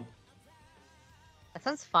 That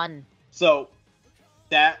sounds fun. So,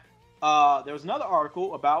 there was another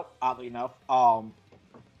article about, oddly enough,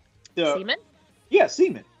 semen. Yeah,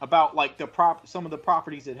 semen about like some of the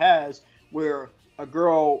properties it has, where a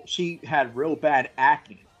girl she had real bad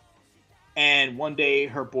acne, and one day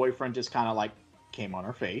her boyfriend just kind of like came on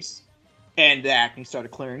her face. And the acne started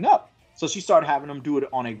clearing up. So she started having them do it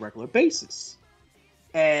on a regular basis.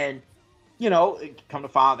 And, it come to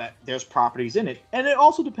find that there's properties in it. And it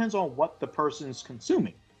also depends on what the person's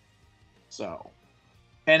consuming. So.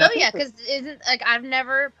 And because I've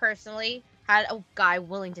never personally had a guy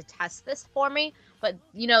willing to test this for me. But,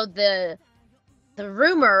 the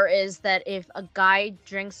rumor is that if a guy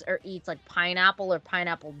drinks or eats like pineapple or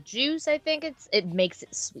pineapple juice, I think it makes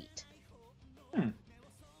it sweet.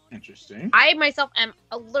 Interesting. I myself am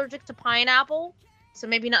allergic to pineapple, so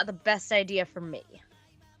maybe not the best idea for me.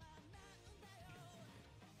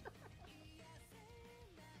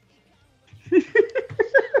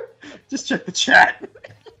 Just check the chat.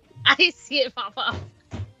 I see it pop up.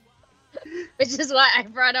 Which is why I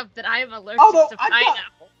brought up that I am allergic to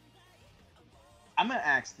pineapple. I'm gonna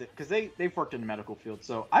ask that because they've worked in the medical field,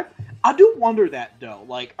 so I do wonder that though.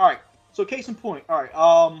 Like, all right, so case in point, all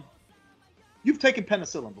right, you've taken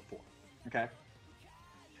penicillin before, okay?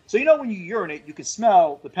 So you know when you urinate, you can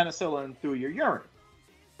smell the penicillin through your urine,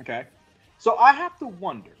 okay? So I have to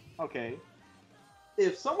wonder, okay,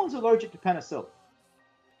 if someone's allergic to penicillin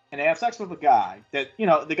and they have sex with a guy that, you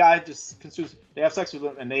know, the guy just consumes, they have sex with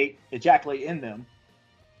them and they ejaculate in them,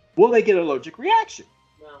 will they get an allergic reaction?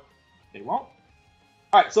 No. They won't.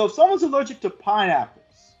 All right, so if someone's allergic to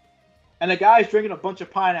pineapples and the guy's drinking a bunch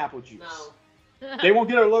of pineapple juice, No. they won't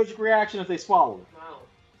get an allergic reaction if they swallow it. No. All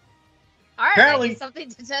right, Apparently- something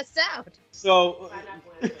to test out. So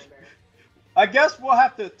Pineapple and cranberry. I guess we'll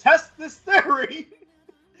have to test this theory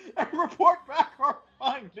and report back our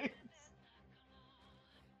findings.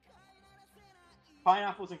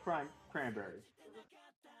 Pineapples and cranberry.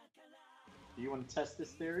 Do you want to test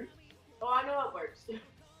this theory? Oh, I know it works.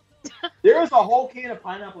 There is a whole can of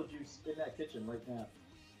pineapple juice in that kitchen right now.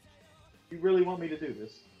 You really want me to do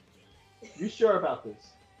this? You sure about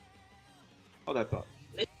this? Hold that thought.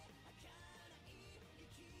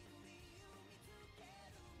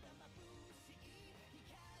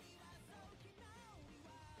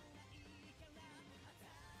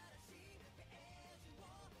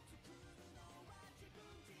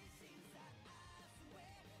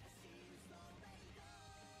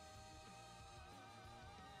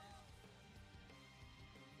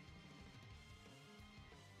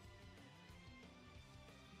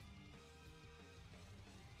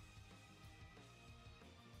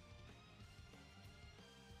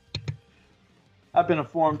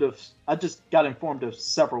 I just got informed of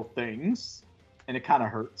several things, and it kind of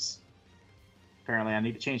hurts. Apparently, I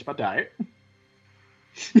need to change my diet.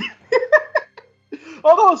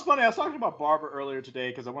 Although it's funny, I was talking about barber earlier today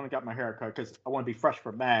because I want to get my hair cut because I want to be fresh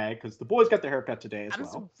for Mag because the boys got their haircut today as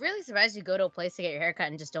well. I'm really surprised you go to a place to get your hair cut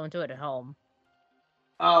and just don't do it at home.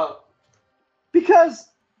 Because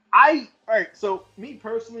all right, so me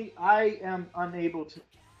personally, I am unable to.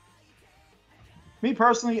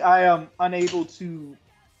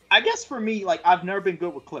 I guess for me, like, I've never been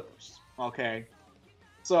good with clippers, okay?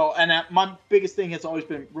 So, and my biggest thing has always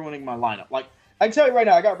been ruining my lineup. Like, I can tell you right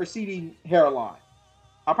now, I got receding hairline.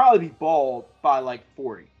 I'll probably be bald by, like,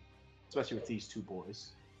 40, especially with these two boys.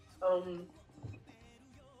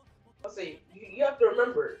 Let's see, you have to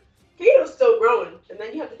remember, Kato's still growing, and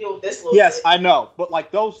then you have to deal with this little Yes, bit. I know, but,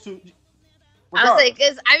 like, those two... I was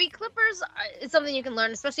like, clippers is something you can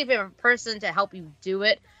learn, especially if you have a person to help you do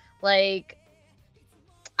it. Like,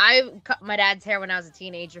 I cut my dad's hair when I was a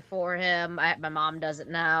teenager for him. My mom does it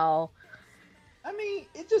now. I mean,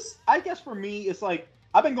 I guess for me, it's like,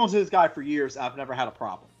 I've been going to this guy for years. I've never had a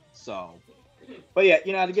problem. So, but yeah,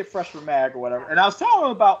 you know, to get fresh for Mag or whatever. And I was telling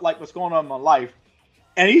him about, like, what's going on in my life.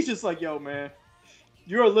 And he's just like, yo, man,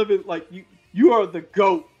 you're living, like, you are the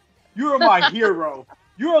GOAT. You are my hero.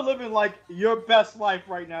 You are living, like, your best life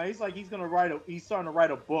right now. He's like, he's starting to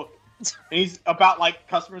write a book. And he's about, like,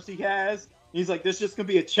 customers he has. He's like, there's just going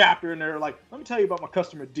to be a chapter in there, like, let me tell you about my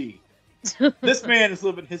customer D. This man is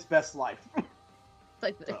living his best life.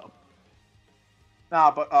 Like, So.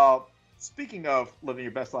 But speaking of living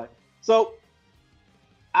your best life, so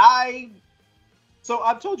I've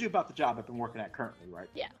told you about the job I've been working at currently, right?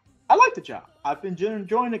 Yeah. I like the job. I've been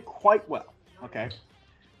enjoying it quite well. Okay.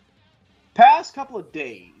 Past couple of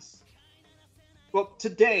days, well,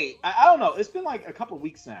 today, I don't know, it's been like a couple of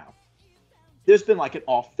weeks now. There's been like an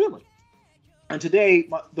off feeling. And today,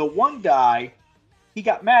 the one guy, he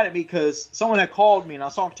got mad at me because someone had called me and I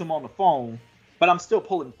was talking to him on the phone, but I'm still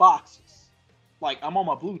pulling boxes. Like, I'm on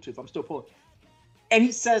my Bluetooth, I'm still pulling. And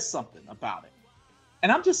he says something about it.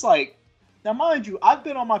 And I'm just like, now mind you, I've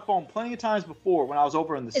been on my phone plenty of times before when I was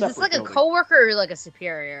over in the is separate this like building. a coworker or like a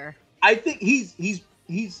superior? I think he's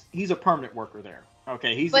a permanent worker there.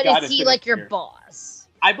 Okay, he's But the guy is that's he been like your here. boss?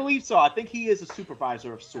 I believe so. I think he is a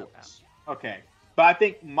supervisor of sorts. Okay. But I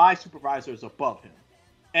think my supervisor is above him.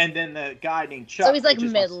 And then the guy named Chuck. So he's like which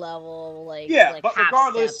is my- mid-level, like, Yeah, like but half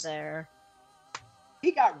regardless- step there.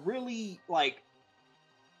 He got really, like...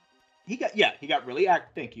 He got really...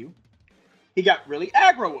 Thank you. He got really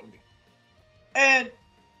aggro with me. And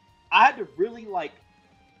I had to really, like...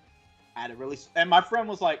 And my friend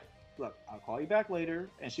was like, look, I'll call you back later.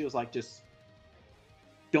 And she was like, just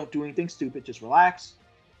don't do anything stupid. Just relax.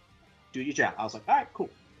 Do your job. I was like, all right, cool.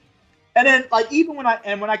 And then, like, even when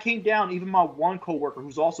I came down, even my one coworker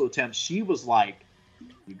who's also a temp, she was like,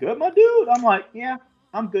 you good, my dude? I'm like, yeah,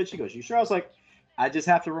 I'm good. She goes, you sure? I was like, I just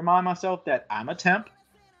have to remind myself that I'm a temp.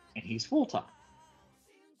 and he's full-time.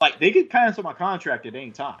 Like, they could cancel my contract at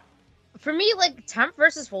any time. For me, like, temp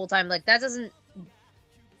versus full-time, like, that doesn't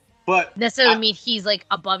necessarily mean he's, like,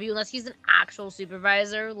 above you unless he's an actual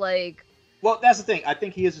supervisor, like... Well, that's the thing. I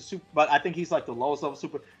think he is a super, but I think he's, like, the lowest level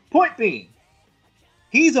super... Point being,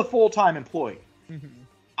 he's a full-time employee. Mm-hmm.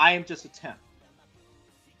 I am just a temp.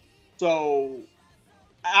 So,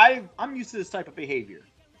 I'm used to this type of behavior.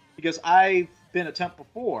 Because I've been a temp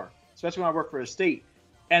before, especially when I work for a state.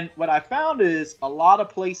 And what I found is a lot of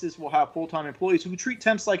places will have full-time employees who treat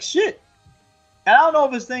temps like shit. And I don't know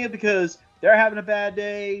if it's thinking because they're having a bad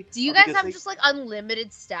day. Do you guys have just, like,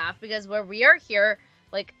 unlimited staff? Because where we are here,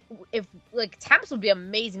 like, if, like, temps would be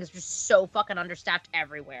amazing because we're so fucking understaffed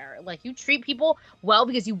everywhere. Like, you treat people well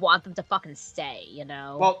because you want them to fucking stay, you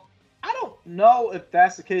know? Well, I don't know if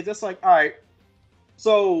that's the case. That's like, all right.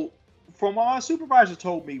 So, from what my supervisor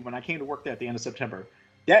told me when I came to work there at the end of September,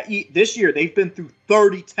 this year they've been through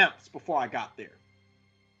 30 temps before I got there.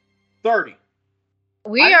 30.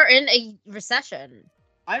 We are in a recession.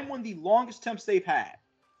 I'm one of the longest temps they've had.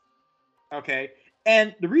 Okay?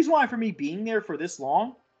 And the reason why for me being there for this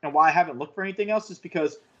long and why I haven't looked for anything else is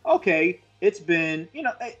because, okay, it's been,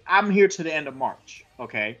 I'm here to the end of March.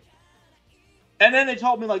 Okay? And then they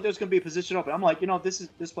told me, like, there's going to be a position open. I'm like,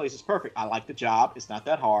 this place is perfect. I like the job. It's not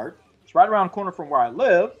that hard. It's right around the corner from where I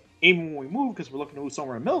live. Even when we move, because we're looking to move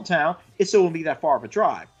somewhere in Middletown, it still won't be that far of a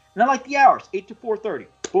drive. And I like the hours, 8 to 4:30.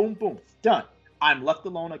 Boom, boom, done. I'm left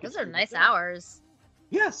alone. Those are nice hours.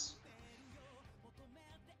 Yes.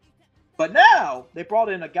 But now, they brought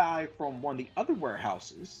in a guy from one of the other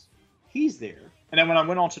warehouses. He's there. And then when I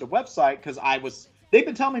went onto the website, because they've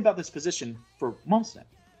been telling me about this position for months now.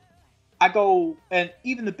 I go, and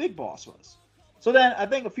even the big boss was. So then, I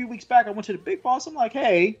think a few weeks back, I went to the big boss. I'm like,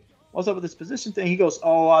 hey, what's up with this position thing? He goes,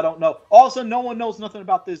 oh, I don't know. All of a sudden, no one knows nothing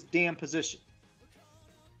about this damn position.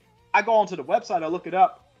 I go onto the website, I look it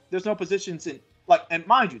up. There's no positions in, like, and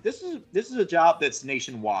mind you, this is a job that's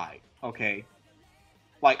nationwide, okay?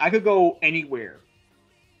 Like, I could go anywhere,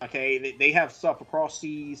 okay? They have stuff across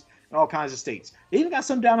seas and all kinds of states. They even got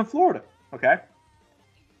some down in Florida, okay?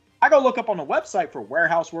 I go look up on the website for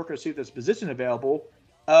warehouse workers, see if there's a position available.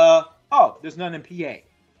 Oh, there's none in PA.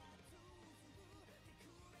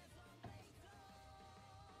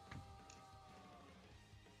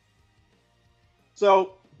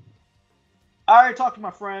 So, I already talked to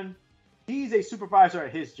my friend. He's a supervisor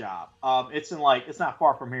at his job. It's not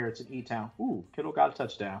far from here. It's in E-Town. Ooh, Kittle got a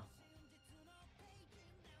touchdown.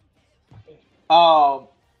 But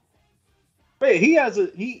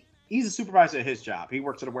he's a supervisor at his job. He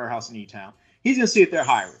works at a warehouse in E-Town. He's gonna see if they're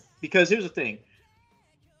hiring. Because here's the thing.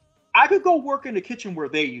 I could go work in the kitchen where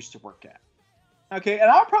they used to work at. Okay, and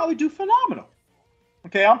I'll probably do phenomenal.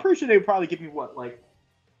 Okay, I'm pretty sure they would probably give me what, like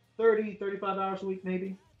 30, 35 hours a week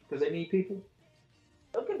maybe? Because they need people.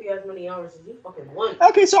 They'll give you as many hours as you fucking want.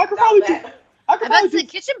 Okay, so I could probably do... The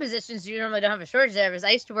kitchen positions you normally don't have a shortage of.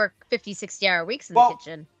 I used to work 50, 60-hour weeks in the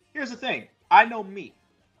kitchen. Here's the thing. I know me.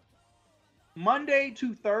 Monday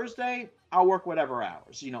to Thursday, I'll work whatever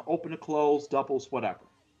hours. Open to close, doubles, whatever.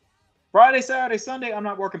 Friday, Saturday, Sunday, I'm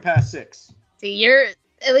not working past 6. See,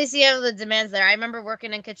 at least you have the demands there. I remember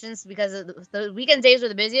working in kitchens because the weekend days were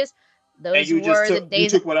the busiest. Those were the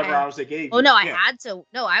days. You took whatever hours they gave you. Oh no, I had to.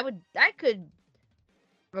 No, I could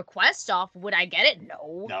request off. Would I get it?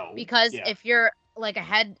 No. Because if you're like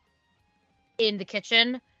ahead in the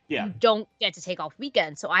kitchen, you don't get to take off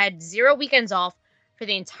weekends. So I had 0 weekends off for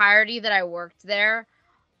the entirety that I worked there.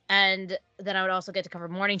 And then I would also get to cover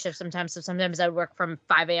morning shifts sometimes. So sometimes I would work from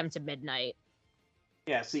 5 a.m. to midnight.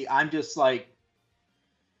 Yeah, see, I'm just like,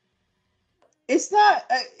 it's not,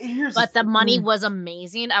 But the money was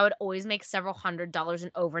amazing. I would always make several $100s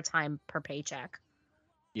in overtime per paycheck.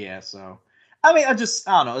 Yeah, so, I mean, I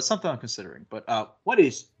don't know. It's something I'm considering. But what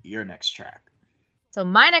is your next track? So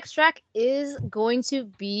my next track is going to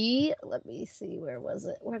be, let me see, where was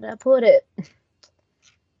it? Where did I put it?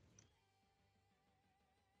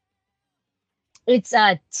 It's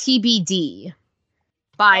TBD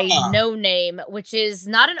by No Name, which is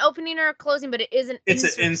not an opening or a closing, but it is an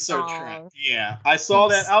insert track. Yeah, I saw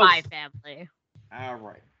that. Spy Family. All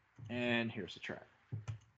right, and here's the track.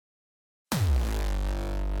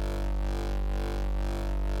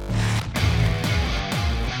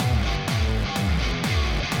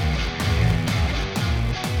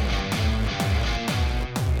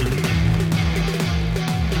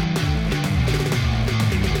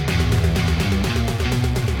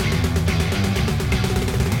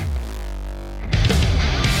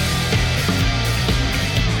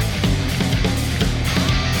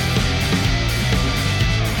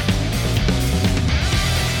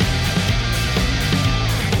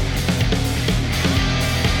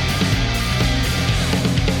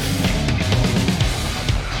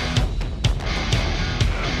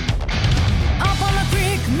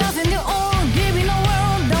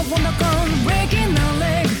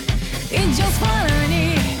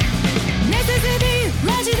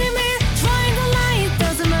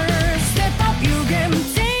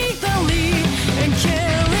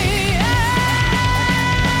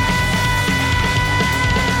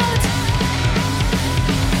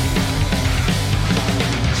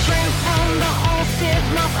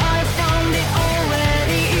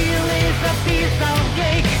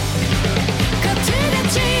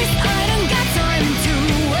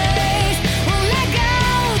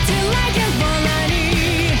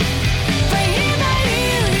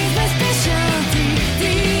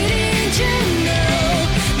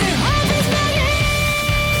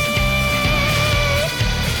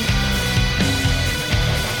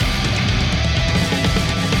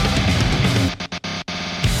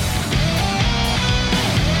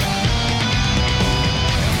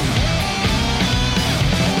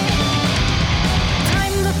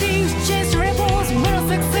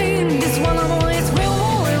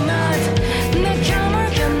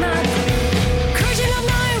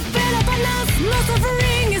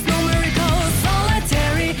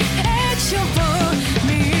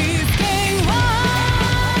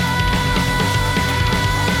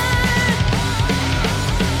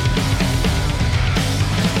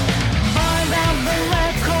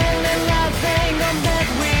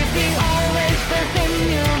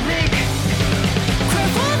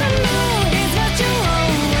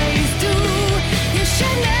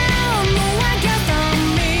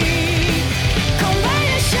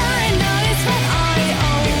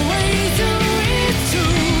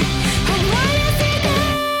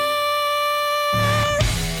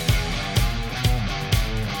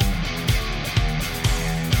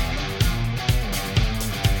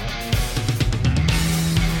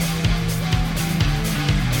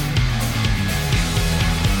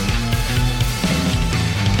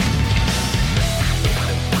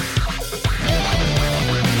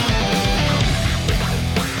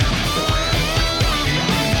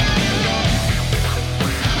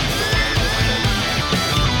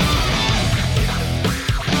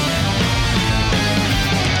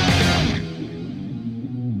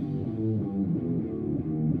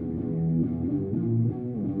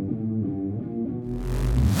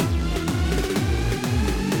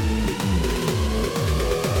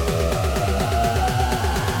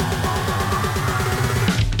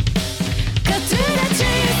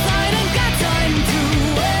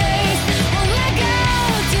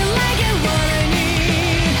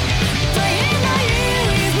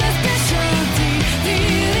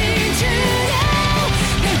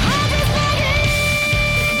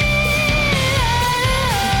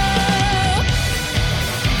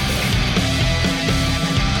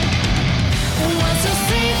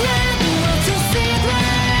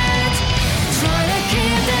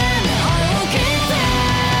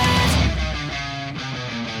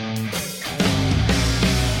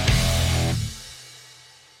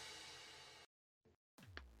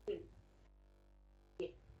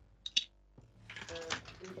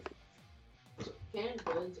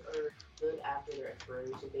 goods are good after their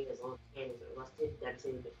expiration date as long as cannons are rusted,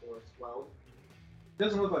 dented, or swelled.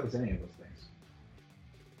 Doesn't look like it's any of those things.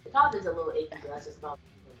 The top is a little achy, but that's just about.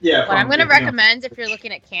 Yeah. What I'm gonna you know. recommend if you're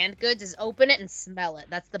looking at canned goods is open it and smell it.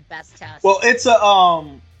 That's the best test. Well, it's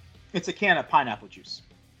a can of pineapple juice.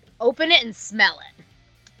 Open it and smell it.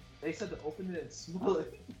 They said to open it and smell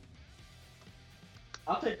it.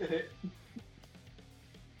 I'll take the hit.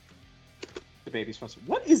 The baby's supposed to.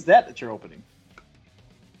 What is that you're opening?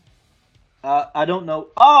 I don't know.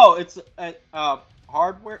 Oh, it's a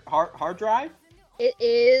hard drive. It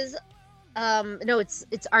is. No, it's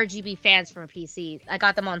RGB fans from a PC. I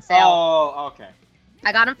got them on sale. Oh, okay.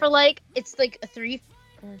 I got them for like it's like a three.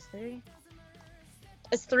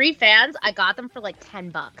 It's 3 fans. I got them for like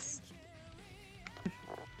 $10.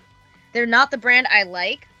 They're not the brand I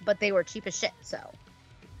like, but they were cheap as shit. So.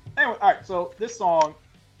 Anyway, all right. So this song,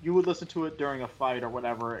 you would listen to it during a fight or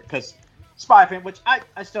whatever, because Spy Fan, which I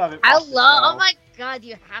still haven't. I watched the love. show. Oh my god,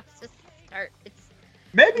 you have to start. It's.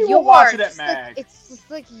 Maybe we'll watch it at Just Mag. like, it's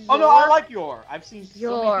just like Oh no, I like Yor. I've seen so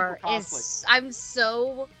Yor many people cosplay. is. I'm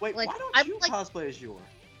so Wait, like why don't I'm you like cosplay as Yor?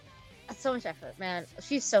 so much effort, man.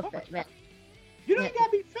 She's so Oh my fit, man. You don't gotta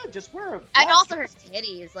be fit. Just wear a. And black also her dress.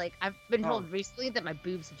 titties. Like I've been told recently that my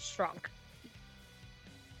boobs have shrunk.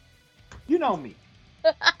 You know me.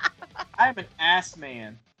 I'm an ass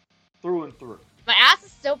man, through and through. My ass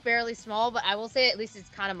is still fairly small, but I will say at least it's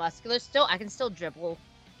kind of muscular. Still, I can still dribble.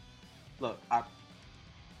 Look,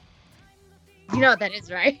 You know what that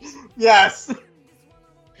is, right? yes.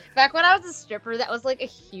 Back when I was a stripper, that was like a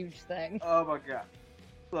huge thing. Oh my god.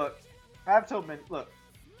 Look, I've told men. Look.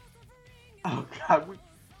 Oh god,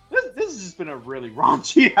 this has just been a really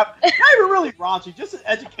raunchy. Not even really raunchy, just an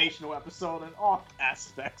educational episode in all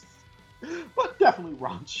aspects, but definitely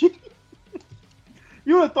raunchy.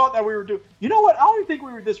 You would have thought that we were doing. You know what? I don't even think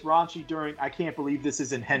we were this raunchy during. I can't believe this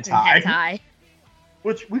is in hentai. Hentai.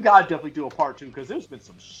 Which we gotta definitely do a part 2 because there's been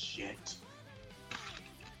some shit.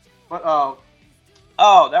 But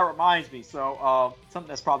oh, that reminds me. So something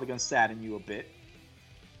that's probably gonna sadden you a bit.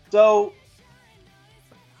 So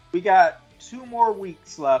we got 2 more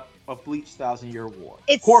weeks left of Bleach 1,000-Year War.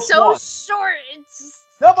 It's course so 1. short. It's just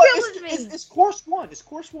No, but killing me. it's course 1. It's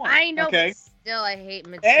course 1. I know, Okay. but still, I hate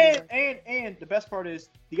Mitsuya. And the best part is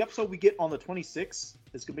the episode we get on the 26th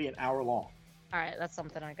is gonna be an hour long. All right, that's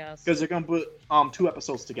something I guess. Because they're gonna put 2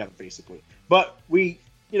 episodes together basically. But we,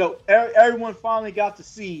 everyone finally got to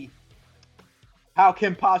see how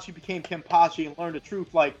Kenpachi became Kenpachi and learned the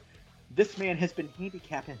truth. Like, this man has been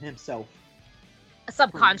handicapping himself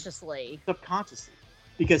Subconsciously.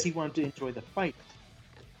 Because he wanted to enjoy the fight.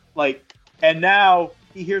 Like, and now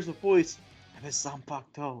he hears a voice of his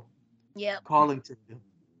Sanpakuto Yep. calling to him.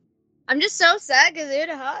 I'm just so sad because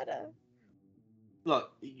Urahara.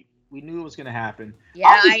 Look, we knew it was gonna happen. Yeah,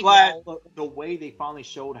 I'm just I glad know. look, the way they finally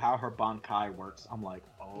showed how her Bankai works. I'm like,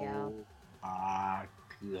 oh my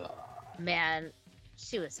god. Man,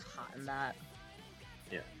 she was hot in that.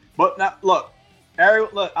 Yeah, but now look,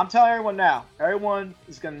 I'm telling everyone now. Everyone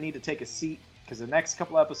is gonna need to take a seat because the next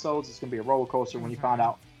couple episodes is gonna be a roller coaster when you find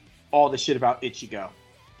out all the shit about Ichigo.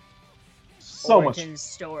 So origin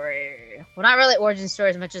story. Well, not really origin story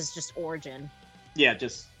as much as just origin. Yeah,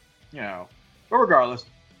 just But regardless,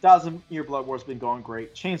 1,000-Year Blood War's been going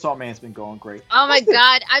great. Chainsaw Man's been going great. Oh my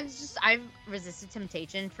god, I've resisted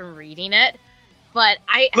temptation from reading it, but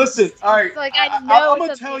Listen. All right, like I'm know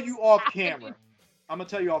gonna tell you off happening.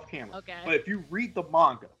 camera. Okay. But if you read the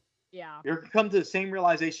manga, Yeah. you're gonna come to the same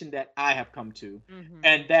realization that I have come to, Mhm.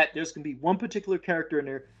 and that there's gonna be one particular character in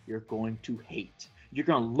there you're going to hate. You're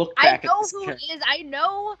gonna look back I know at this who character. it is. I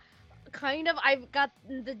know, kind of. I've got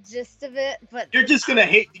the gist of it, but You're just gonna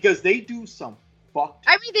hate because they do some fucked.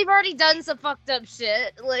 I mean, they've already done some fucked up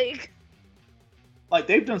shit. Like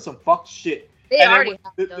They've done some fucked shit. they And then already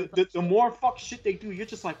have done the more fucked shit they do, you're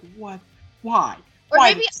just like, what? Why? Or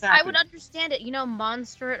Why maybe did this I would happen? understand it.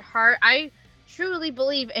 Monster at heart. I truly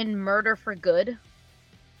believe in murder for good.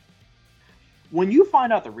 When you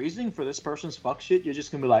find out the reasoning for this person's fuck shit, you're just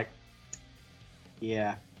gonna be like,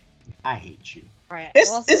 yeah, I hate you. Right. It's-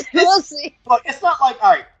 We'll see. Look, it's not like,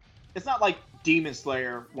 all right, it's not like Demon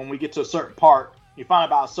Slayer when we get to a certain part, you find out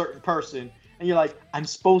about a certain person, and you're like, I'm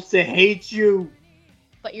supposed to hate you,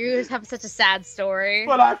 But you just have such a sad story.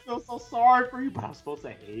 but I feel so sorry for you, but I'm supposed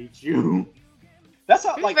to hate you. That's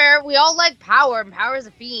how, To be like, fair, we all like Power, and Power is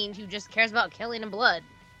a fiend who just cares about killing and blood.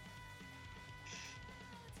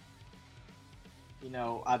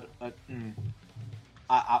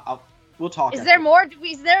 we'll talk. Is after. there more?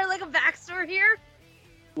 Is there like a backstory here?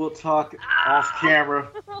 We'll talk off camera.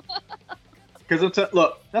 Because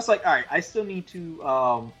look, that's like, all right, I still need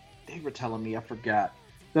to. they were telling me, I forgot.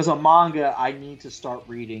 There's a manga I need to start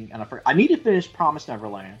reading, and I need to finish Promised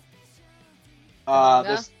Neverland.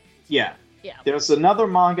 Yeah. There's another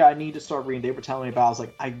manga I need to start reading. They were telling me about. I was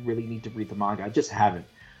like, I really need to read the manga. I just haven't.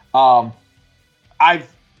 I've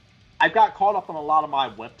got caught up on a lot of my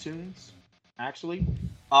webtoons, actually.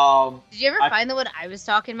 Did you ever find the one I was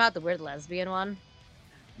talking about, the weird lesbian one?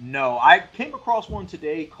 No, I came across one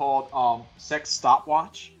today called Sex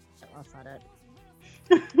Stopwatch. That's not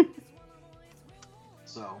it.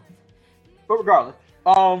 So, but regardless,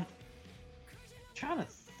 trying to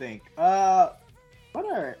think, what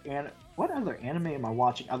other anime am I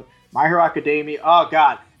watching? My Hero Academia. Oh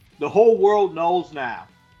God, the whole world knows now.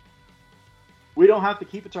 We don't have to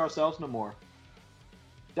keep it to ourselves no more.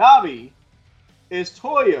 Dabi is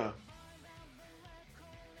Toya.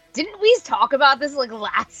 Didn't we talk about this like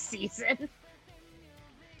last season?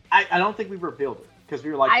 I don't think we revealed it because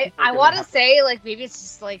we were like. I want to say like maybe it's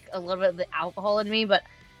just like a little bit of the alcohol in me, but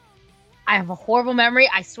I have a horrible memory.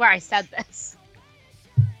 I swear I said this.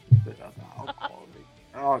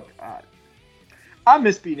 Oh God, I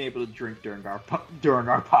miss being able to drink during our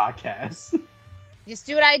podcast. Just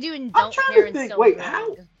do what I do and don't I'm trying care. to think. So Wait,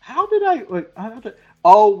 rude. how did I? Wait,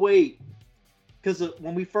 oh wait, because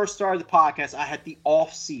when we first started the podcast, I had the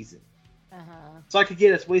off season, so I could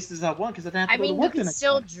get as wasted as I want because I didn't have to go to work. You can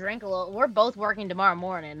still drink a little. We're both working tomorrow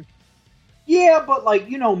morning. Yeah, but like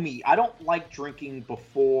you know me, I don't like drinking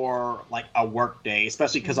before like a work day,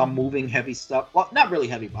 especially because I'm moving heavy stuff. Well, not really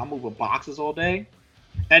heavy, but I'm moving boxes all day.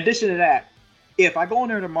 In addition to that, if I go in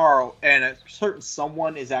there tomorrow and a certain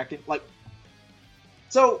someone is acting like,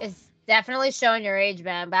 so it's definitely showing your age,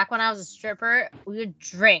 man. Back when I was a stripper, we would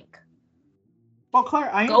drink. Well,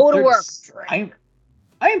 Claire, I am go to 30, work. Drink.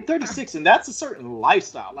 I am 36, and that's a certain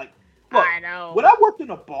lifestyle. Like, look, I know. when I worked in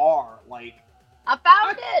a bar, like, I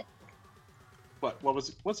found it. What was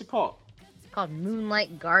it? What's it called? It's called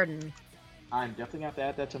Moonlight Garden. I'm definitely gonna have to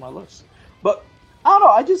add that to my list. But I don't know.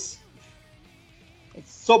 I just.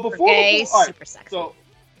 It's So before gay, the, all right, super sexy. So, all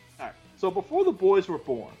right. So before the boys were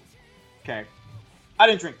born, okay, I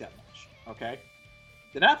didn't drink that much. Okay.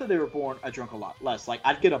 Then after they were born, I drank a lot less. Like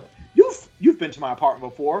I'd get up. You've been to my apartment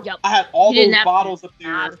before. Yep. I had all You those didn't bottles up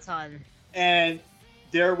there, not a ton. and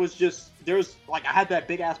there's like I had that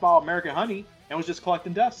big ass bottle of American Honey, and was just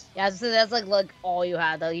collecting dust. Yeah, so that's like all you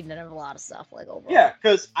had though. You didn't have a lot of stuff like overall. Yeah,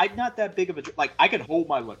 because I'm not that big of a like I can hold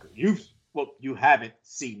my liquor. You haven't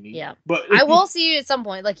seen me. Yeah. But I will see you at some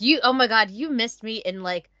point. Like you, oh my God, you missed me in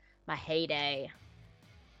like my heyday.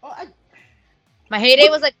 Well, My heyday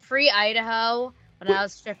was like pre-Idaho when I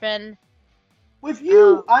was stripping. with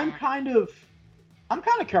you, Oh, I'm kind of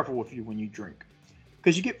careful with you when you drink,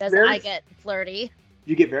 because you get I get flirty.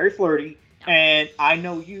 You get very flirty, and I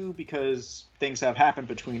know you because things have happened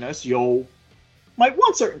between us. You'll might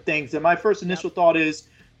want certain things, and my first initial thought is,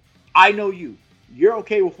 I know you. You're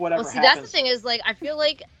okay with whatever happens. That's the thing is, like, I feel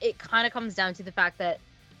like it kind of comes down to the fact that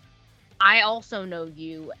I also know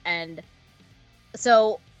you, and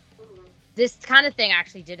so this kind of thing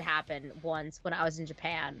actually did happen once when I was in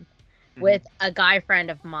Japan with a guy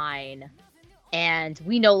friend of mine, and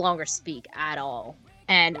we no longer speak at all.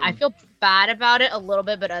 And I feel bad about it a little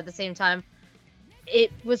bit, but at the same time,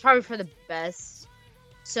 it was probably for the best.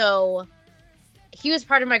 So he was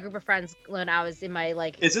part of my group of friends when I was in my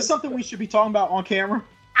like. Is this something we should be talking about on camera?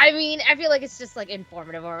 I mean, I feel like it's just like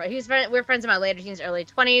informative. Or we're friends in my later teens, early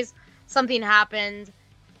 20s. Something happened,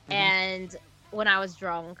 and when I was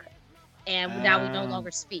drunk, and now we no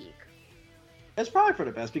longer speak. It's probably for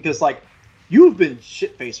the best because like you've been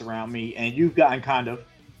shit-faced around me, and you've gotten kind of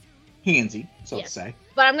handsy, so to say.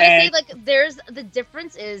 But I'm gonna say like there's the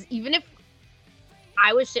difference is even if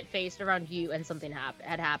I was shit-faced around you and something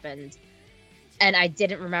had happened, and I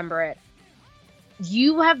didn't remember it,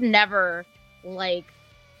 you have never like.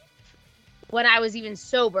 When I was even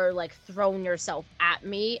sober, like, thrown yourself at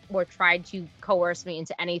me or tried to coerce me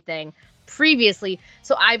into anything previously.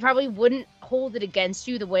 So I probably wouldn't hold it against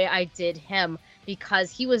you the way I did him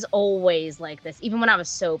because he was always like this, even when I was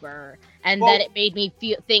sober. And then it made me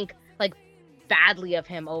think, like, badly of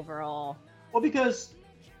him overall. Well, because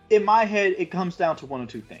in my head, it comes down to one or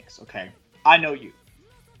two things, okay? I know you.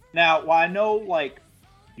 Now, while I know, like,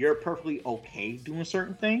 you're perfectly okay doing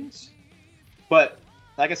certain things, but...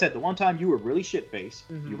 Like I said, the one time you were really shit-faced,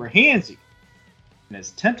 you were handsy. And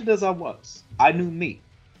as tempted as I was, I knew me.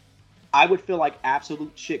 I would feel like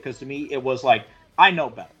absolute shit, because to me, it was like, I know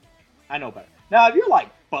better. Now, if you're like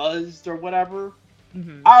buzzed or whatever,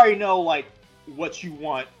 I already know like what you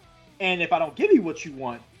want. And if I don't give you what you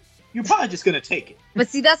want, you're probably just going to take it. But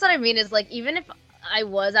see, that's what I mean, is like, even if I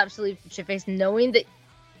was absolutely shit-faced, knowing that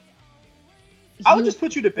I would just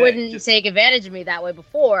put you to bed. Wouldn't take advantage of me that way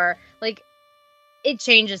before. Like, it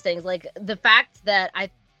changes things. Like, the fact that I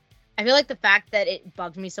feel like the fact that it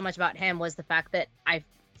bugged me so much about him was the fact that I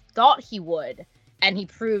thought he would, and he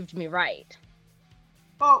proved me right.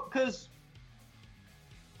 Well, because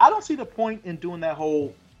I don't see the point in doing that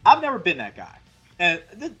whole. I've never been that guy, and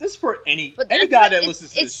this is for any guy that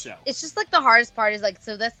listens to this show. It's just like the hardest part is like,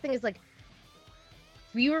 so that's the thing is like,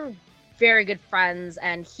 we were very good friends,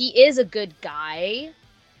 and he is a good guy.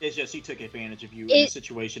 It's just he took advantage of you in a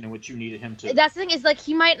situation in which you needed him to. That's the thing is like,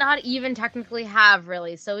 he might not even technically have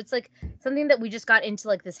really. So it's like something that we just got into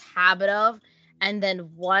like this habit of, and then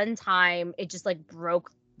one time it just like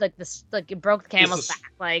broke like this, like it broke the camel's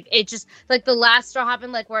back. Like it just like the last straw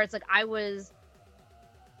happened, like where it's like I was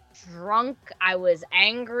drunk, I was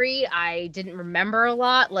angry, I didn't remember a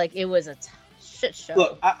lot. Like it was a shit show.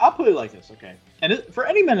 Look, I'll put it like this, okay? And for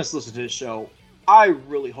any men that's listening to this show, I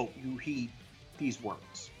really hope you heed these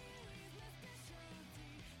words.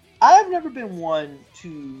 I have never been one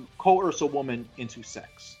to coerce a woman into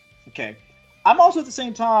sex. Okay. I'm also at the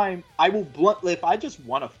same time, I will bluntly, if I just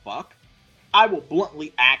want to fuck, I will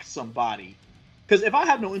bluntly ask somebody. Because if I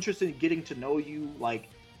have no interest in getting to know you, like,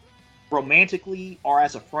 romantically or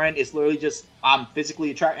as a friend, it's literally just, I'm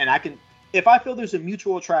physically attracted. And I can, if I feel there's a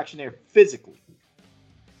mutual attraction there physically,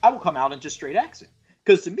 I will come out and just straight ask it.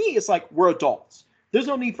 Because to me, it's like, we're adults. There's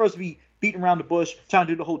no need for us to be beating around the bush, trying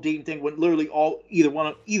to do the whole dating thing when literally either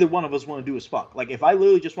one of us want to do is fuck. Like, if I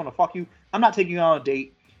literally just want to fuck you, I'm not taking you on a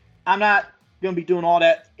date. I'm not going to be doing all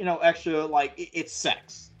that, extra, like, it's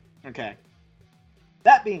sex. Okay.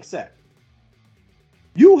 That being said,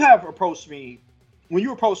 you have approached me, when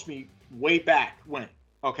you approached me way back when,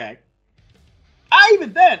 okay?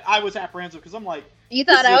 I was apprehensive because I'm like, you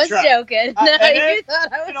thought I was joking. No, you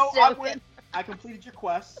thought I was joking. I completed your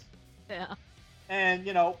quest. Yeah. And,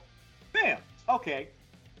 bam, okay.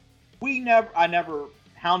 I never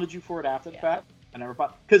hounded you for it after the fact. I never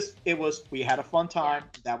thought, because we had a fun time.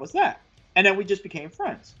 Yeah. That was that. And then we just became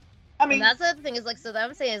friends. I mean, and that's the other thing is like, so that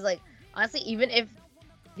I'm saying is like, honestly, even if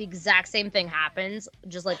the exact same thing happens,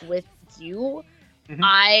 just like with you, mm-hmm.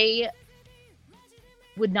 I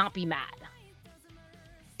would not be mad.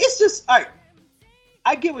 It's just, I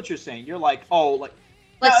get what you're saying. You're like, oh, like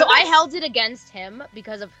so I held it against him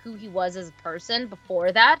because of who he was as a person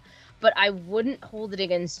before that, but I wouldn't hold it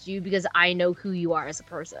against you because I know who you are as a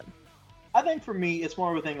person. I think for me, it's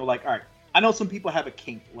more of a thing of like, all right, I know some people have a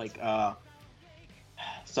kink, like,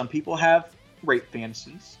 some people have rape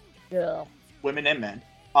fantasies. Yeah. Women and men.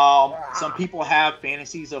 Some people have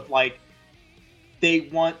fantasies of like, they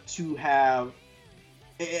want to have,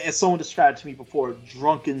 as someone described to me before,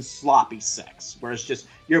 drunken, sloppy sex, where it's just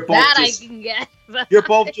you're both that just, I can get. You're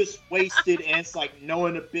both just wasted, and it's like no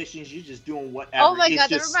inhibitions. You're just doing whatever. Oh my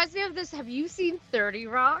god, that reminds me of this. Have you seen 30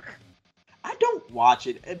 Rock? I don't watch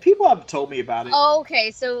it, and people have told me about it. Oh,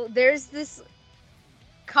 okay, so there's this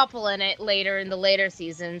couple in it later in the later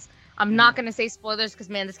seasons. I'm not gonna say spoilers because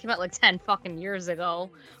man, this came out like 10 fucking years ago.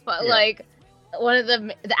 But like, one of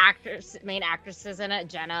the main actresses in it,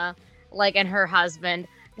 Jenna, like, and her husband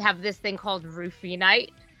have this thing called roofie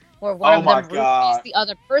night, where one of them roofies the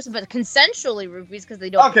other person, but consensually roofies because they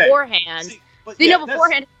know beforehand. They know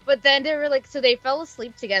beforehand, but then they were like, so they fell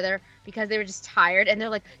asleep together because they were just tired, and they're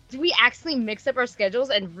like, did we actually mix up our schedules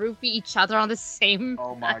and roofie each other on the same?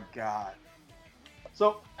 Oh my god!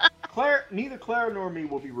 So neither Claire nor me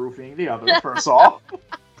will be roofing the other. First off,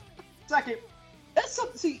 second, that's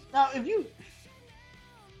something. See, now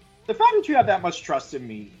the fact that you have that much trust in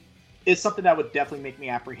me is something that would definitely make me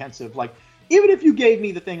apprehensive. Like, even if you gave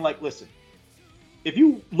me the thing, like, listen, if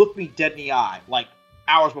you look me dead in the eye, like,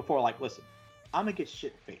 hours before, like, listen, I'm gonna get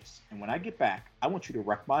shit-faced, and when I get back, I want you to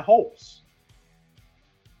wreck my holes.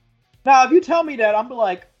 Now, if you tell me that, I'm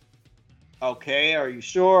like, okay, are you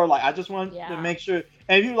sure? Like, I just want to make sure.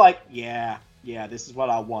 And if you're like, yeah, this is what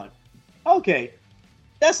I want. Okay,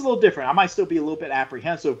 that's a little different. I might still be a little bit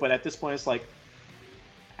apprehensive, but at this point, it's like,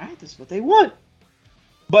 all right, this is what they want.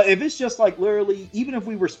 But if it's just like literally, even if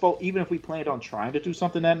we planned on trying to do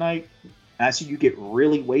something that night, and I see you get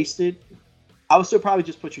really wasted, I would still probably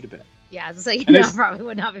just put you to bed. Yeah, I was like, probably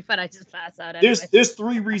would not be fun. I just pass out anyway. There's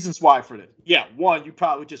 3 reasons why for this. Yeah, 1, you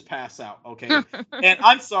probably just pass out. Okay, and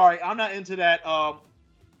I'm sorry, I'm not into that.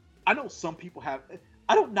 I know some people have.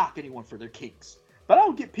 I don't knock anyone for their kinks, but I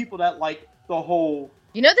don't get people that like the whole.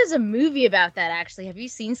 There's a movie about that actually. Have you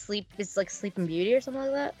seen Sleep? It's like Sleeping Beauty or something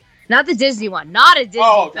like that. Not the Disney one. Not a Disney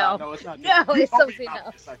film. No, it's not. No, it's something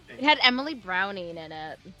else. It had Emily Browning in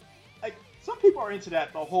it. Like, some people are into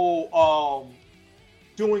that. The whole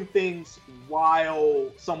doing things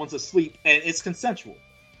while someone's asleep and it's consensual.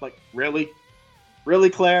 Like, really? Really,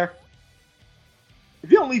 Claire?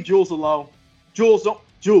 If you don't leave Jules alone, Jules, don't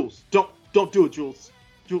do it, Jules.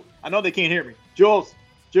 Jules, I know they can't hear me. Jules,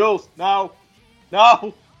 no,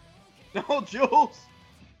 Jules.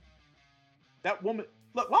 That woman.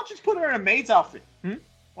 Look, why don't you just put her in a maid's outfit? Why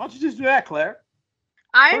don't you just do that, Claire?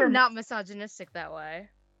 I'm not misogynistic that way.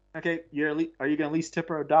 Okay, are you gonna at least tip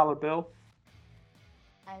her a $1 bill?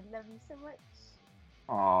 I love you so much.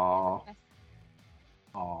 Aww.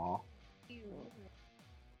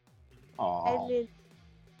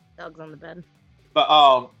 Dog's on the bed.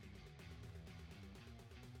 But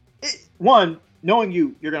one, knowing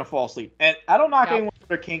you're gonna fall asleep, and I don't knock anyone for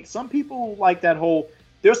their kink. Some people like that whole.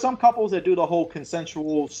 There's some couples that do the whole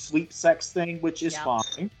consensual sleep sex thing, which is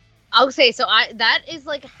fine. I'll say so. That is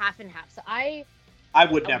like half and half. So I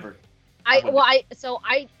would never. I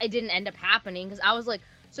didn't end up happening because I was like,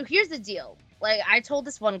 so here's the deal. Like I told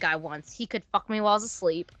this one guy once he could fuck me while I was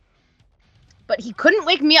asleep, but he couldn't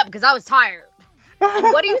wake me up because I was tired. And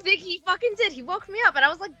what do you think he fucking did? He woke me up, and I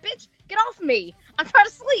was like, bitch, get off me! I'm trying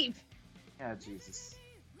to sleep. Yeah, Jesus.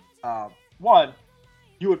 One,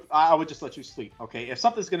 I would just let you sleep. Okay, if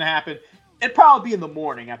something's gonna happen, it'd probably be in the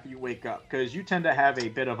morning after you wake up because you tend to have a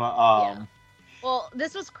bit of a Yeah. Well,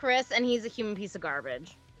 this was Chris, and he's a human piece of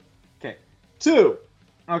garbage. Okay. 2.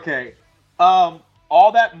 Okay.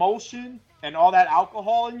 All that motion and all that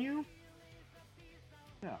alcohol in you?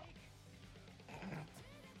 No.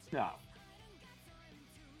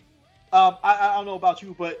 I don't know about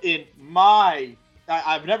you, but in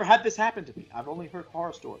I've never had this happen to me. I've only heard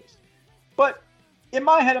horror stories. But in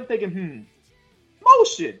my head, I'm thinking,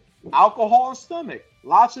 motion, alcohol and stomach,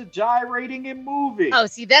 lots of gyrating and moving. Oh,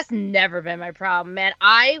 see, that's never been my problem, man.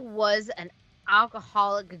 I was an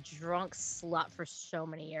alcoholic, drunk slut for so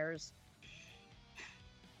many years.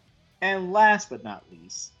 And last but not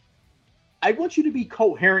least, I want you to be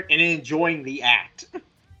coherent and enjoying the act.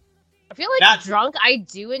 I feel like drunk, I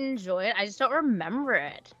do enjoy it. I just don't remember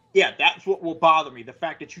it. Yeah, that's what will bother me. The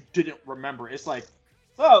fact that you didn't remember. It's like,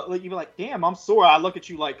 you'd be like, damn, I'm sore. I look at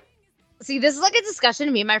you like. See, this is like a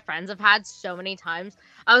discussion me and my friends have had so many times.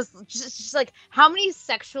 I was just like, how many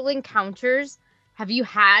sexual encounters have you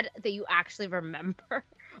had that you actually remember?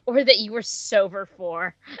 Or that you were sober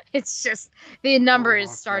for? It's just, the number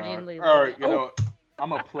is startlingly low. All right, you know, I'm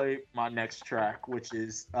going to play my next track, which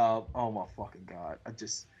is, oh my fucking God.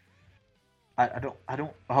 I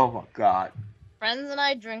don't, oh my God. Friends and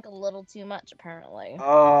I drink a little too much, apparently.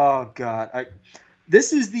 Oh God.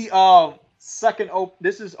 This is the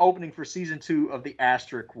this is opening for season 2 of the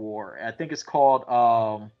Asterisk War. I think it's called,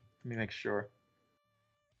 let me make sure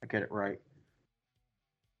I get it right.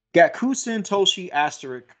 Gakusen Toshi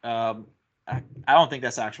Asterisk. I don't think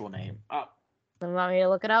that's the actual name. You want me to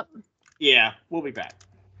look it up? Yeah, we'll be back.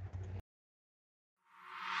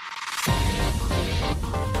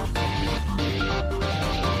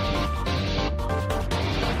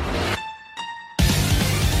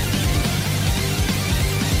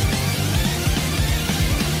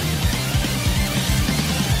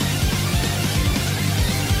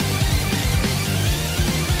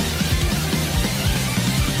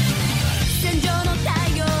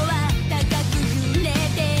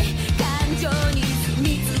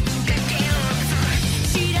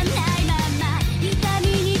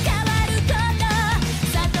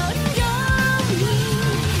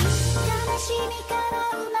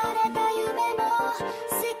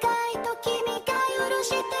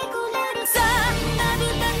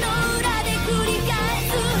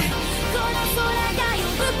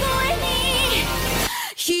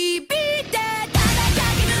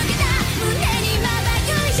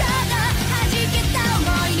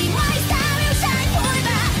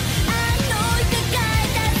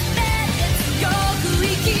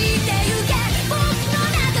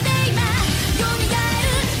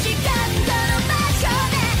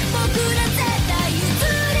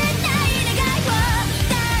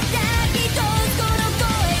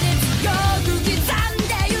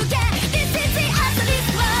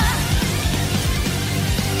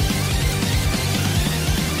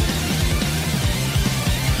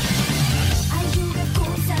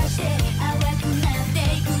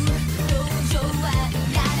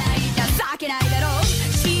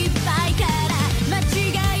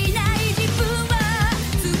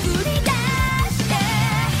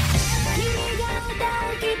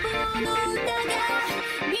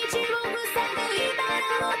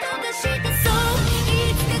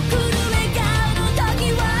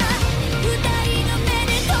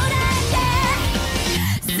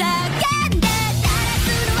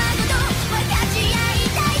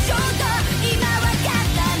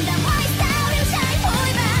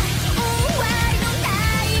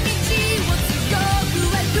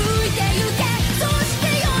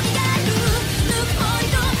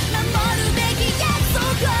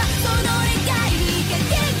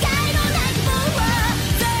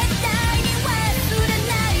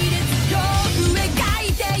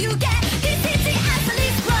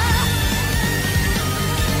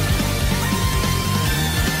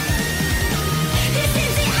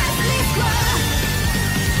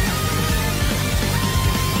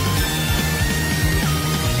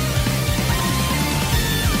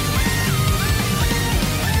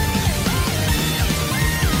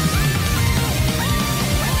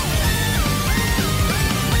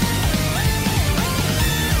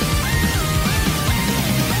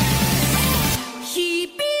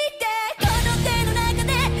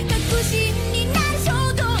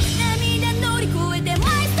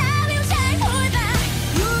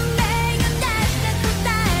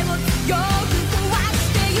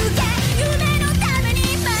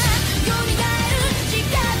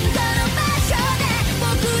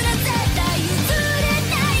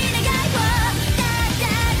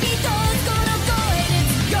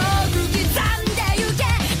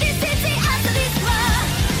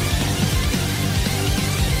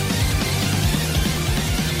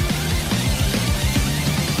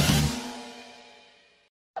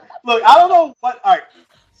 Look, I don't know what. All right,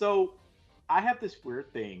 so I have this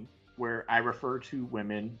weird thing where I refer to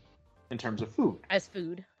women in terms of food. As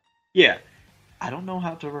food. Yeah, I don't know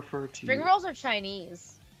how to refer to Spring you. rolls are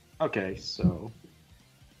Chinese. Okay, so,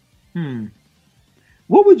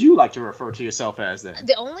 what would you like to refer to yourself as then?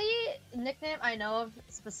 The only nickname I know of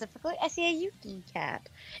specifically, I see a Yuki cat.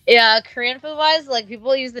 Yeah, Korean food wise, like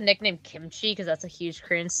people use the nickname kimchi because that's a huge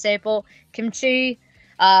Korean staple. Kimchi.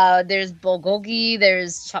 There's bulgogi.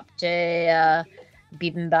 There's japchae.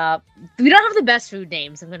 Bibimbap. We don't have the best food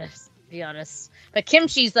names. I'm gonna be honest, but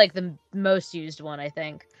kimchi's like the most used one, I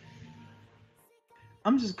think.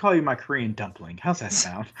 I'm just calling you my Korean dumpling. How's that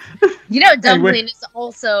sound? You know, dumpling Anyway. is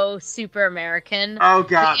also super American. Oh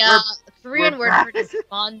God, The Korean we're word for it back. is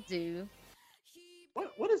fondue.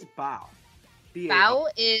 What is bao? Bao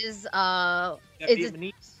is That is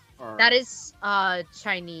Vietnamese? Or... that is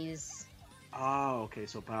Chinese. Oh, okay.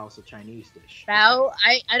 So bao is a Chinese dish. Bao,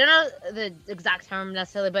 Okay. I don't know the exact term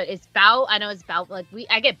necessarily, but it's bao. I know it's bao. Like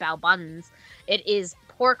I get bao buns. It is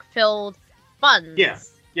pork filled buns. Yeah.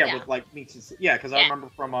 Yeah, Yeah. with like meats and yeah, because I Yeah. remember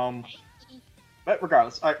from But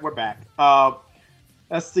regardless, all right, we're back.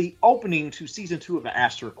 That's the opening to season 2 of the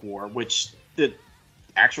Asterisk War, which the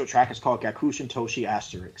actual track is called Gakushin Toshi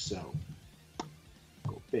Asterisk. So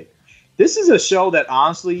go big. This is a show that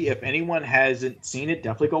honestly, if anyone hasn't seen it,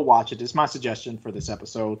 definitely go watch it. This is my suggestion for this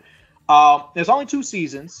episode. There's only 2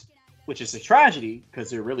 seasons, which is a tragedy because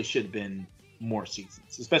there really should have been more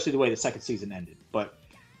seasons, especially the way the second season ended. But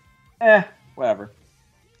whatever.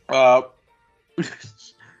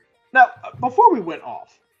 Now, before we went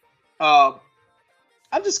off,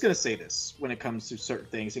 I'm just going to say this when it comes to certain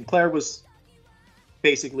things. And Claire was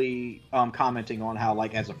basically commenting on how,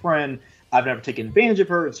 like, as a friend, I've never taken advantage of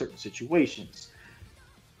her in certain situations.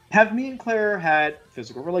 Have me and Claire had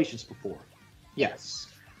physical relations before? Yes.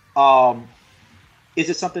 Is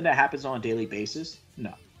it something that happens on a daily basis?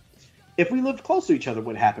 No. If we lived close to each other,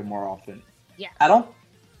 would it happen more often? Yes. I don't...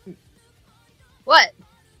 What?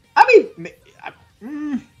 I mean...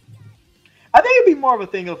 I think it'd be more of a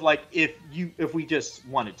thing of like if we just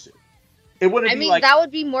wanted to. It wouldn't be like that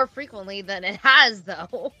would be more frequently than it has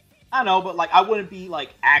though. I know, but like I wouldn't be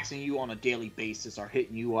like asking you on a daily basis or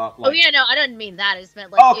hitting you up. Like, oh yeah, no, I didn't mean that. I just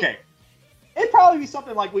meant like okay. It'd probably be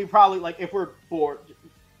something like we probably like if we're bored,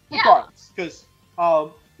 Yeah. regardless, because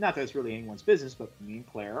not that it's really anyone's business, but me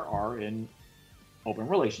and Claire are in open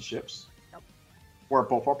relationships Yep. where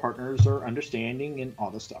both our partners are understanding and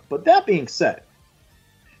all this stuff. But that being said,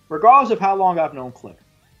 regardless of how long I've known Claire,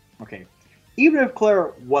 okay, even if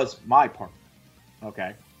Claire was my partner,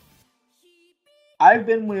 okay, I've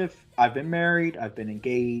been married, I've been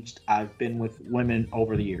engaged, I've been with women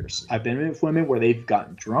over the years. I've been with women where they've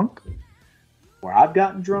gotten drunk, where I've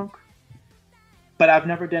gotten drunk, but I've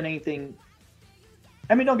never done anything.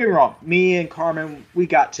 I mean, don't get me wrong, me and Carmen, we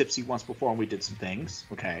got tipsy once before and we did some things,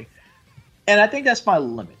 okay? And I think that's my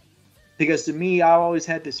limit. Because to me, I always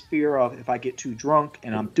had this fear of if I get too drunk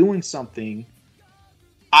and I'm doing something,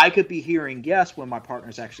 I could be hearing yes when my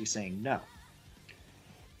partner's actually saying no.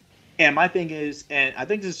 And my thing is, and I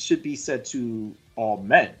think this should be said to all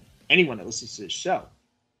men, anyone that listens to this show.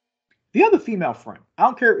 If you have a female friend, I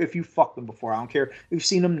don't care if you fucked them before. I don't care if you've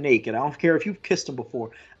seen them naked. I don't care if you've kissed them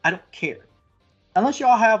before. I don't care. Unless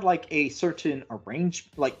y'all have like a certain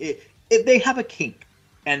arrangement, like if they have a kink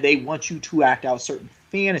and they want you to act out certain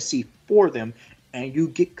fantasy for them and you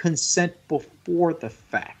get consent before the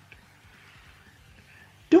fact.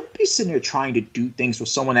 Don't be sitting there trying to do things with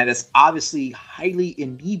someone that is obviously highly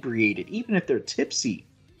inebriated, even if they're tipsy.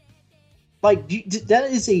 Like, that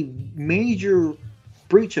is a major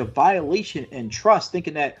breach of violation and trust,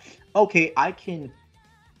 thinking that, okay, I can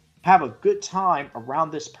have a good time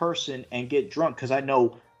around this person and get drunk because I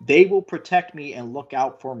know they will protect me and look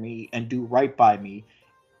out for me and do right by me.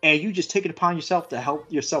 And you just take it upon yourself to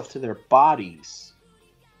help yourself to their bodies.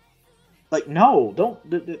 Like, no, don't.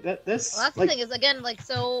 That's Well, that's like, the thing is, again, like,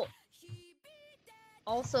 so.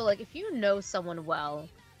 Also, like, if you know someone well,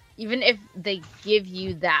 even if they give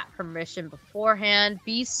you that permission beforehand,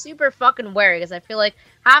 be super fucking wary, because I feel like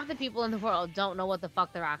half the people in the world don't know what the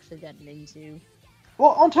fuck they're actually getting into.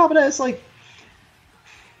 Well, on top of that, it's like,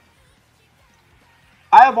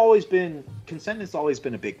 I have always been, consent has always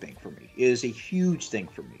been a big thing for me. It is a huge thing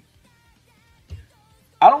for me.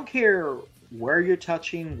 I don't care where you're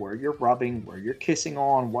touching, where you're rubbing, where you're kissing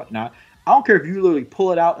on, whatnot. I don't care if you literally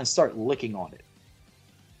pull it out and start licking on it.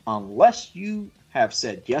 Unless you have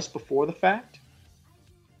said yes before the fact,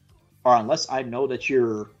 or unless I know that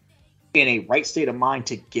you're in a right state of mind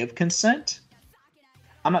to give consent,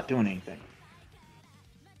 I'm not doing anything.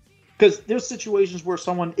 Because there's situations where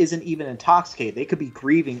someone isn't even intoxicated. They could be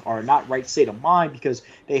grieving or not right state of mind because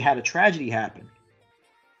they had a tragedy happen.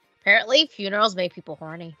 Apparently, funerals make people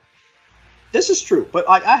horny. This is true, but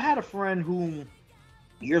I had a friend who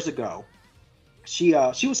years ago, she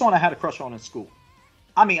was someone I had a crush on in school.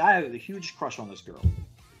 I mean, I had a huge crush on this girl,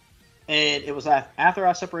 and it was after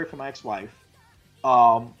I separated from my ex-wife.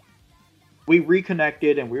 We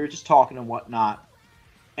reconnected and we were just talking and whatnot.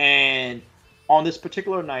 And on this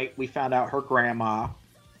particular night, we found out her grandma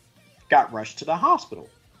got rushed to the hospital,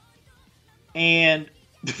 and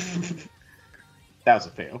that was a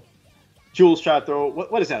fail. Jules tried to throw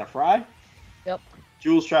what is that, a fry? Yep.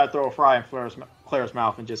 Jules tried to throw a fry in Claire's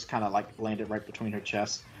mouth and just kind of like landed right between her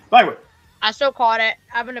chest. But anyway, I still caught it.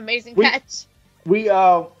 I have an amazing catch.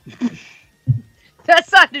 That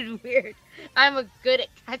sounded weird. I'm good at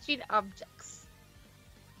catching objects.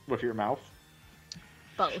 with your mouth.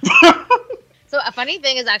 Both. So a funny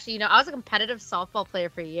thing is actually, I was a competitive softball player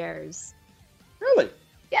for years. Really?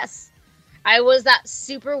 Yes. I was that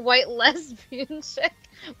super white lesbian chick.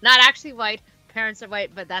 Not actually white. Parents are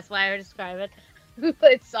white, but that's why I would describe it. Who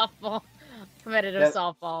played softball. Competitive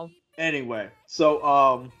softball. Anyway, so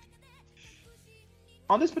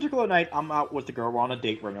on this particular night, I'm out with the girl. We're on a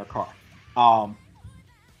date. We're in her car.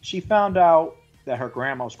 She found out that her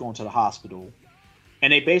grandma was going to the hospital.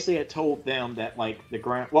 And they basically had told them that, like,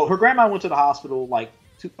 her grandma went to the hospital, like,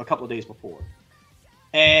 a couple of days before.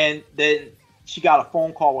 And then she got a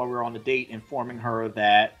phone call while we were on the date informing her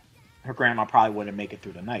that her grandma probably wouldn't make it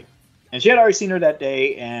through the night. And she had already seen her that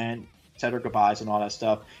day and said her goodbyes and all that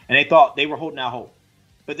stuff. And they thought they were holding out hope.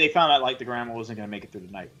 But they found out, like, the grandma wasn't going to make it through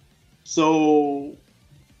the night. So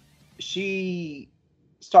she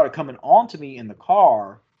started coming on to me in the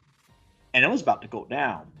car, and it was about to go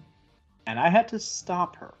down. And I had to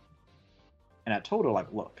stop her. And I told her,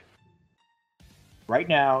 like, look, right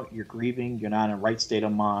now you're grieving. You're not in the right state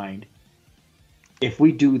of mind. If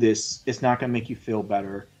we do this, it's not going to make you feel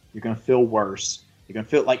better. You're going to feel worse. You're going to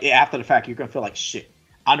feel like, after the fact, you're going to feel like shit.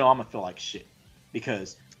 I know I'm going to feel like shit.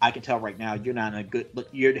 Because I can tell right now your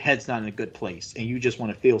head's not in a good place. And you just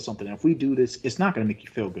want to feel something. And if we do this, it's not going to make you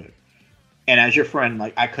feel good. And as your friend,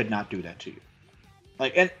 like, I could not do that to you.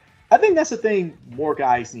 Like, and I think that's the thing more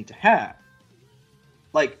guys need to have.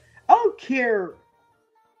 Like, I don't care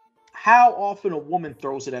how often a woman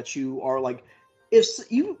throws it at you, or like if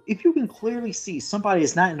you can clearly see somebody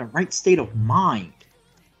is not in the right state of mind.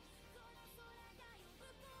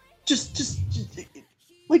 Just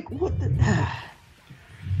like what the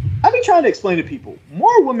I've been trying to explain to people.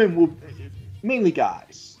 More women will, mainly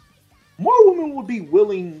guys, more women would be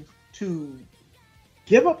willing to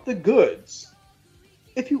give up the goods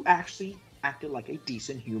if you actually acted like a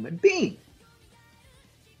decent human being.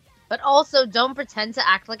 But also, don't pretend to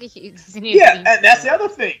act like a human being. Yeah, and that's the other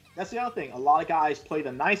thing. That's the other thing. A lot of guys play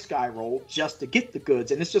the nice guy role just to get the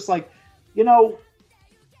goods. And it's just like, women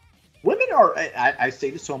are, I say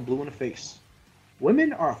this so I'm blue in the face.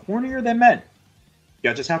 Women are hornier than men.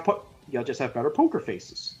 Y'all just have better poker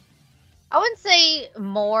faces. I wouldn't say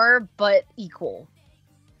more, but equal.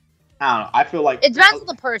 I don't know. I feel like it depends on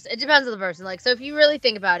the person. It depends on the person. Like, so if you really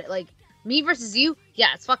think about it, like me versus you,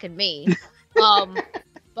 yeah, it's fucking me.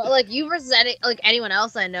 But like you versus anyone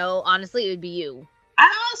else I know, honestly, it would be you. I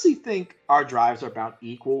honestly think our drives are about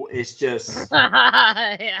equal. It's just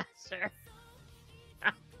yeah, sure.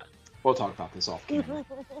 We'll talk about this off camera.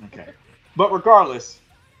 Okay, but regardless,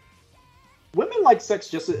 women like sex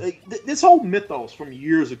just this whole mythos from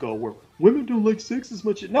years ago where women don't like sex as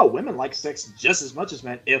much. No, women like sex just as much as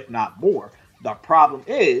men, if not more. The problem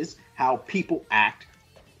is how people act.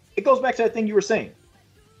 It goes back to that thing you were saying.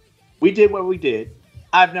 We did what we did.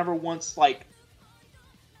 I've never once, like,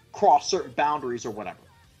 crossed certain boundaries or whatever.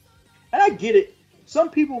 And I get it. Some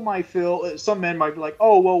people might feel, some men might be like,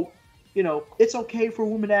 oh, well, it's okay for a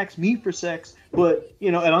woman to ask me for sex, but,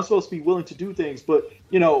 and I'm supposed to be willing to do things. But,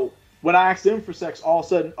 when I ask them for sex, all of a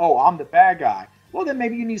sudden, oh, I'm the bad guy. Well, then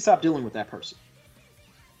maybe you need to stop dealing with that person.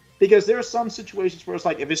 Because there are some situations where it's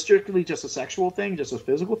like, if it's strictly just a sexual thing, just a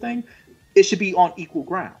physical thing, it should be on equal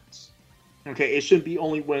grounds. Okay, it shouldn't be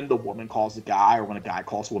only when the woman calls the guy or when a guy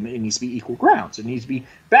calls a woman. It needs to be equal grounds. It needs to be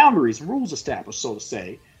boundaries and rules established, so to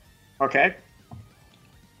say. Okay?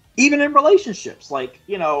 Even in relationships, like,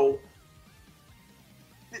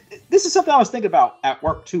 this is something I was thinking about at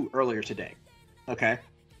work, too, earlier today. Okay?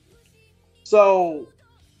 So,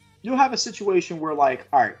 you'll have a situation where, like,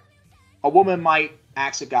 all right, a woman might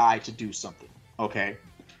ask a guy to do something. Okay?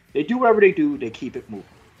 They do whatever they do, they keep it moving.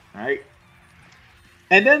 All right?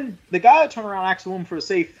 And then the guy will turn around and ask the woman for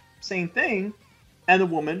the same thing, and the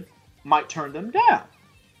woman might turn them down.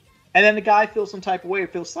 And then the guy feels some type of way, or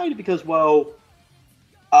feels slighted because, well,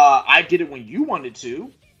 I did it when you wanted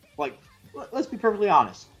to. Like, let's be perfectly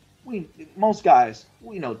honest. Most guys,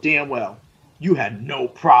 we know damn well you had no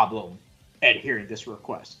problem adhering to this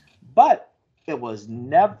request. But it was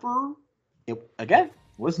never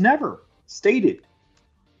stated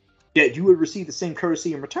that you would receive the same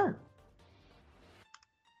courtesy in return.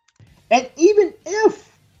 And even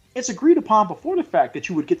if it's agreed upon before the fact that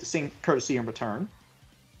you would get the same courtesy in return,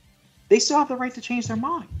 they still have the right to change their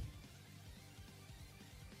mind.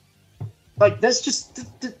 Like, that's just,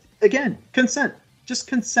 again, consent. Just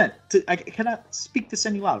consent. I cannot speak this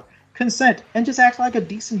any louder. Consent, and just act like a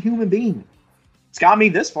decent human being. It's got me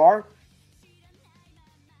this far.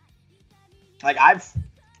 Like, I've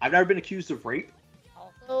never been accused of rape.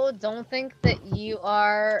 Also, don't think that you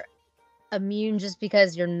are immune just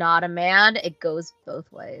because you're not a man. It goes both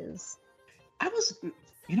ways.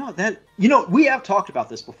 We have talked about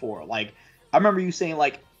this before. Like, I remember you saying,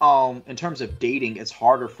 like, in terms of dating, it's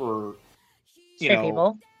harder for straight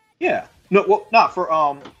people. Yeah. No, well, not for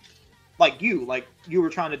like you were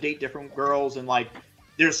trying to date different girls, and like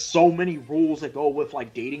there's so many rules that go with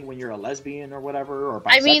like dating when you're a lesbian or whatever, or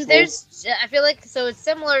bisexual. I mean, I feel like, so it's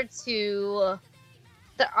similar to,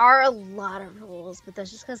 there are a lot of rules, but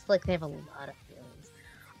that's just because like they have a lot of feelings.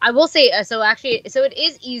 I will say, so it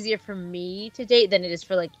is easier for me to date than it is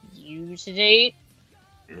for like you to date.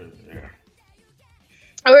 Yeah.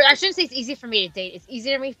 Or I shouldn't say it's easy for me to date. It's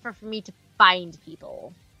easier for me to find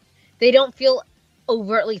people. They don't feel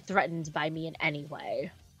overtly threatened by me in any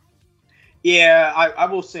way. Yeah, I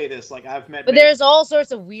will say this. Like, I've met... But there's all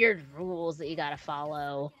sorts of weird rules that you gotta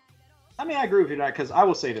follow. I mean, I agree with you, because I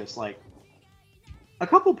will say this. Like, a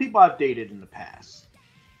couple of people I've dated in the past,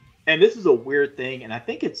 and this is a weird thing, and I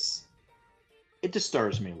think it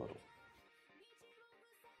disturbs me a little.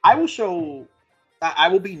 I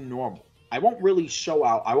will be normal. I won't really show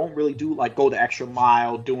out. I won't really do, like, go the extra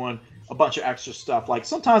mile doing a bunch of extra stuff. Like,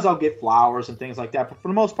 sometimes I'll get flowers and things like that, but for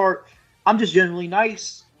the most part, I'm just generally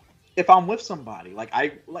nice if I'm with somebody.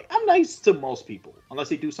 I'm nice to most people, unless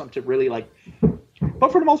they do something to really, like...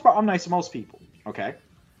 But for the most part, I'm nice to most people, okay?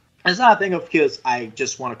 And it's not a thing of because I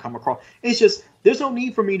just want to come across... It's just, there's no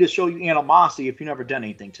need for me to show you animosity if you've never done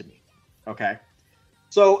anything to me, okay?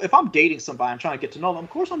 So, if I'm dating somebody, I'm trying to get to know them, of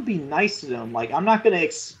course I'm being nice to them. Like, I'm not going to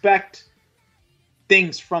expect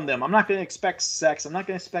things from them. I'm not going to expect sex. I'm not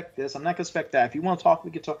going to expect this. I'm not going to expect that. If you want to talk,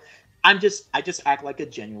 we can talk. I just act like a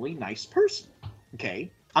genuinely nice person. Okay?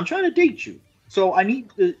 I'm trying to date you. So I need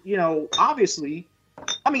to, obviously,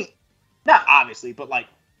 I mean, not obviously, but like,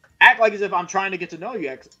 act like as if I'm trying to get to know you.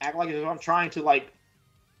 Act like as if I'm trying to, like,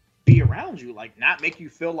 be around you. Like, not make you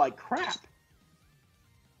feel like crap.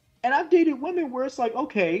 And I've dated women where it's like,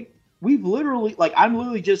 okay, I'm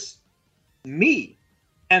literally just me.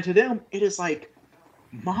 And to them, it is like,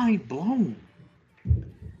 mind blown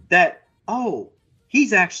that, oh,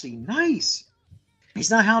 he's actually nice.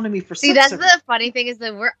 He's not hounding me for sex. See, that's the funny thing, is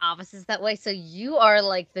that we're opposites that way. So you are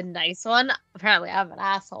like the nice one. Apparently, I'm an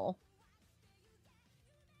asshole.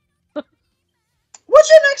 What's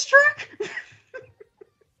your next track?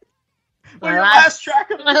 My last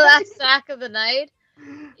track of the night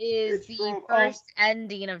is the first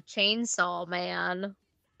ending of Chainsaw Man.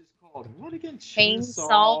 What again?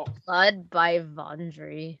 Chainsaw Blood by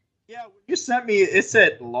Vondry. Yeah, when you sent me, it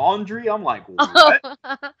said laundry. I'm like, what?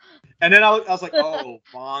 And then I was like, oh,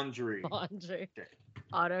 Vondry. Vondry. Okay.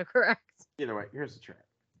 Autocorrect. Either way, here's the track.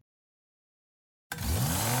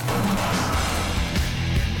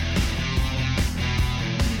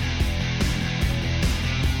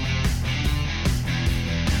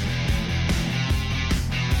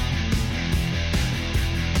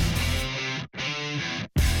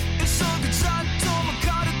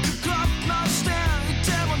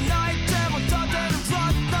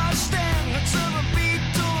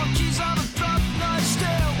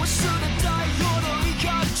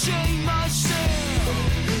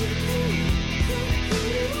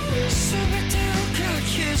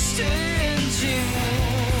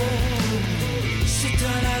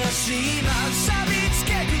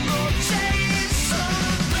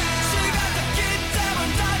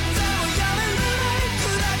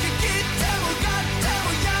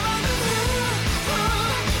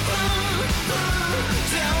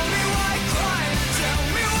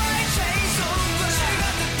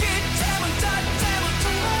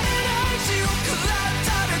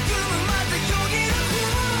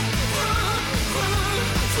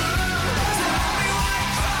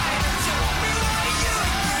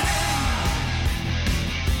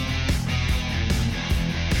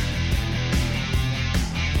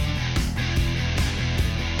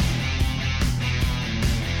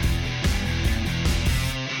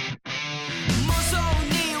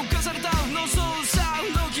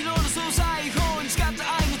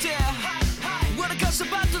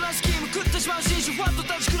 ふわっと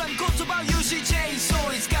立ちくらみ言葉を言うしチェインソ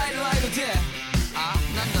ーに使えるアイドでな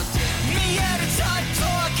んだって見えるタイプと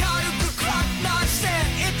明るくクラッなして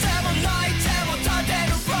いても泣いても立て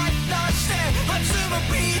るファイトなして弾む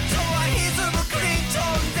ビートは歪むクリント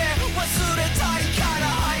ンで忘れたいか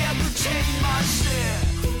ら早くチェンジまして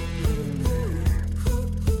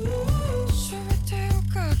全てを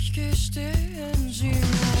かき消してエンジンを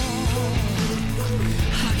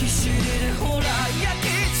激しりでほら焼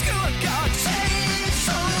きつくわがチェイン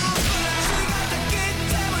ソー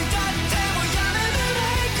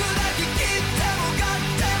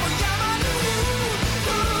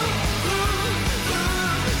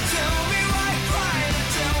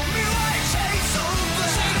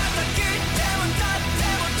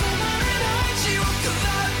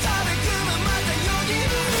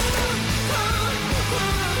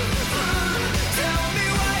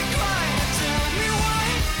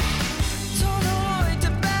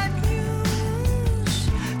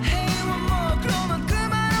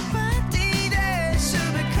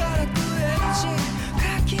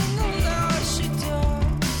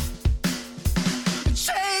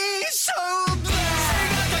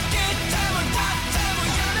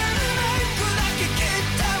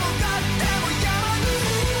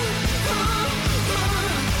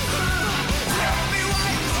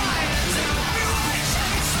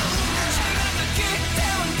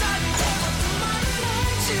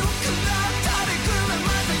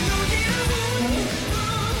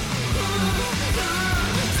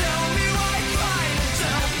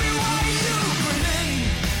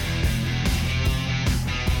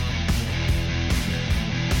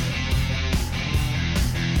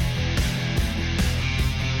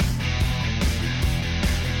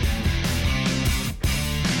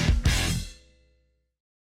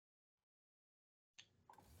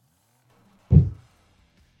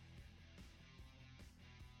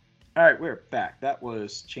All right, we're back. That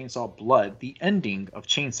was Chainsaw Blood, the ending of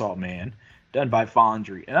Chainsaw Man, done by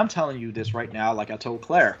Fondry. And I'm telling you this right now, like I told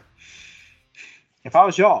Claire. If I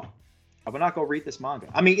was y'all, I would not go read this manga.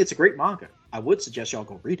 I mean, it's a great manga. I would suggest y'all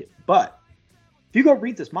go read it. But if you go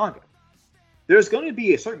read this manga, there's going to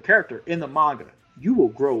be a certain character in the manga you will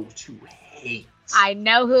grow to hate. I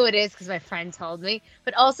know who it is because my friend told me.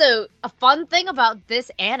 But also, a fun thing about this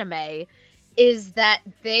anime is that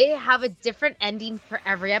they have a different ending for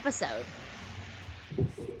every episode.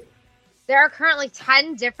 There are currently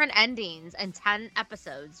 10 different endings and 10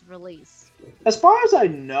 episodes released. As far as I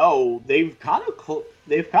know, they've kind of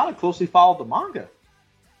closely followed the manga.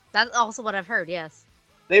 That's also what I've heard, yes.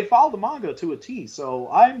 They followed the manga to a T, so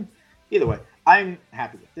I'm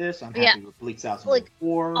happy with this. I'm happy with Bleach Out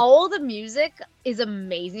 4. All the music is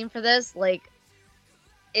amazing for this.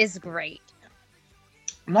 Is great.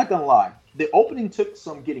 I'm not gonna lie. The opening took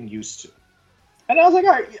some getting used to. And I was like,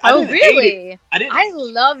 all right. Really? I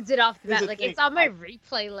loved it off the bat. Thing. It's on my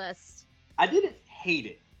replay list. I didn't hate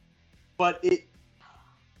it. But it...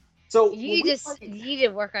 So... You need to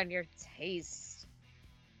work on your taste.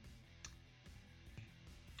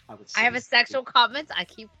 I have a sexual comment. I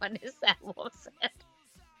keep fun is that what said.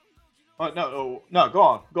 Oh, no, go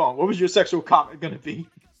on. What was your sexual comment gonna be?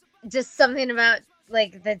 Just something about,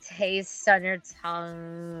 the taste on your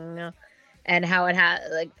tongue and how it had,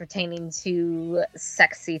 pertaining to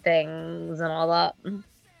sexy things and all that.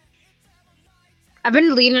 I've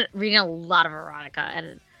been reading a lot of erotica,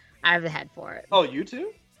 and I have the head for it. Oh, you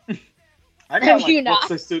too? I got, you not?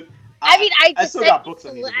 Books I still got books.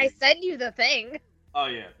 I sent you the thing. Oh,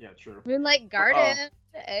 yeah, true. Moonlight Garden,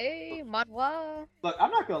 Manhwa. Look, I'm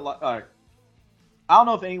not gonna lie. I don't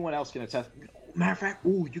know if anyone else can attest. Matter of fact,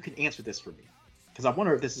 you can answer this for me. Because I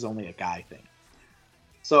wonder if this is only a guy thing.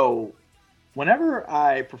 So, whenever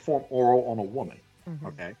I perform oral on a woman,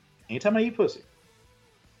 okay, anytime I eat pussy,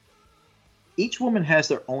 each woman has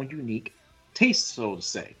their own unique taste, so to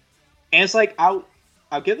say. And it's like, I'll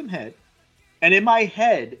give them head, and in my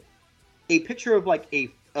head, a picture of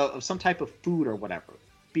of some type of food or whatever,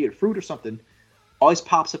 be it fruit or something, always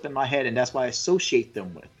pops up in my head, and that's what I associate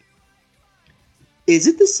them with. Is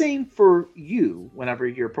it the same for you whenever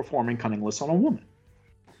you're performing cunningless on a woman?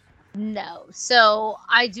 No. So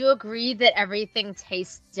I do agree that everything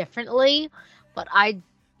tastes differently, but I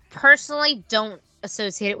personally don't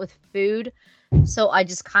associate it with food. So I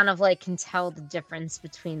just kind of can tell the difference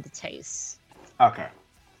between the tastes. Okay.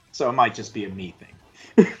 So it might just be a me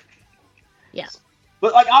thing. Yeah.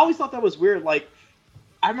 But I always thought that was weird. I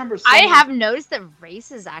remember I have noticed that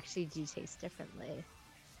races actually do taste differently.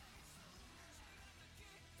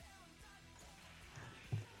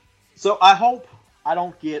 So I hope I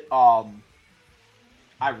don't get I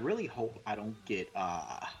really hope I don't get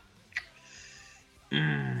I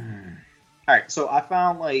All right, so I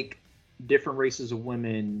found like different races of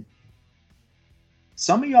women.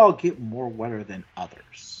 Some of y'all get more wetter than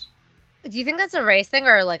others. Do you think that's a race thing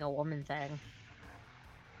or like a woman thing?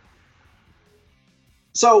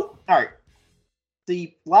 So, all right,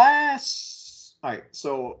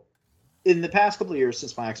 so in the past couple of years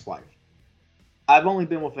since my ex-wife, I've only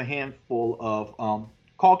been with a handful of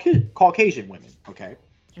Caucasian women. Okay.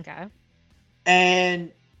 Okay.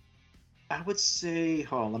 And I would say,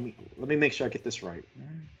 hold on, let me make sure I get this right.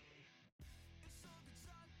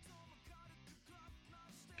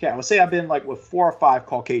 Okay, I would say I've been like with 4 or 5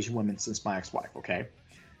 Caucasian women since my ex-wife, okay?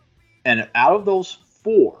 And out of those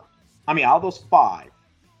 5,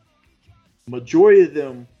 majority of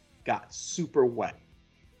them got super wet.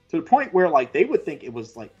 To the point where like they would think it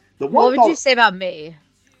was like the one. What would you say about me?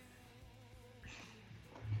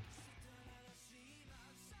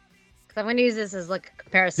 Because I'm going to use this as like a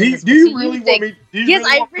comparison. Do you really want me? Yes,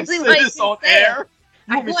 I really want this on air.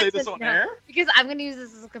 You want me to say this on air? Because I'm going to use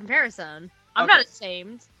this as a comparison. I'm Okay. not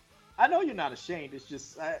ashamed. I know you're not ashamed. It's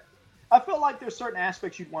just I feel like there's certain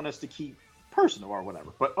aspects you'd want us to keep personal or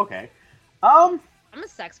whatever. But okay. I'm a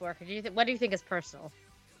sex worker. What do you think is personal?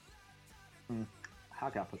 How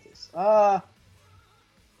can I put this?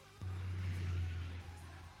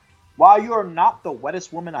 While you're not the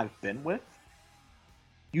wettest woman I've been with,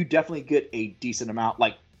 you definitely get a decent amount.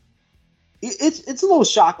 Like it's a little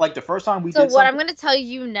shock. Like the first time we So did what I'm going to tell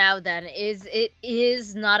you now then is it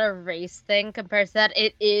is not a race thing compared to that.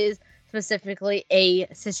 It is specifically a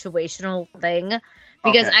situational thing.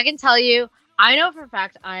 Because Okay. I can tell you, I know for a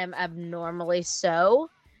fact I am abnormally so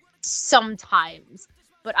sometimes.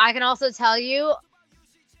 But I can also tell you,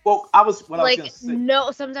 Well, I was gonna say.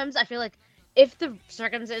 no, sometimes I feel like if the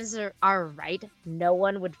circumstances are right, no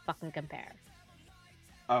one would fucking compare.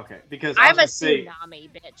 Okay, because I'm a was gonna say, tsunami,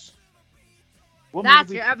 bitch. what That's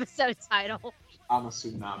movie- your episode title. I'm a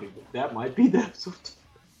tsunami. That might be the episode.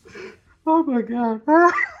 Oh my god.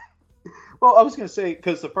 Well, I was gonna say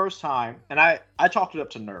because the first time, and I chalked it up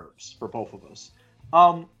to nerves for both of us.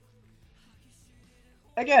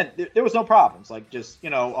 Again, there was no problems. Like just you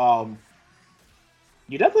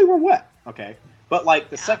definitely were wet. Okay, but like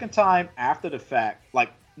the second time after the fact,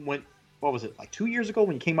 like what was it? Like 2 years ago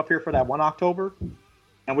when you came up here for that one October,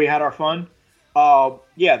 and we had our fun.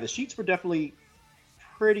 Yeah, the sheets were definitely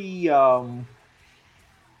pretty.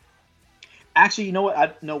 Actually, you know what?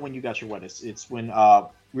 I know when you got your wettest. It's when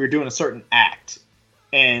we were doing a certain act,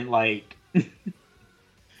 and like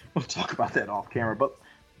we'll talk about that off camera. But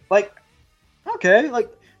like, okay,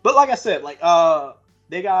 but like I said, like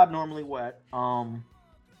they got abnormally wet.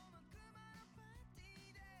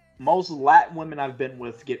 Most Latin women I've been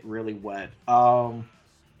with get really wet. I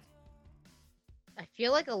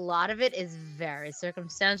feel like a lot of it is very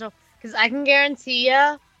circumstantial because I can guarantee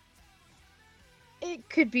you it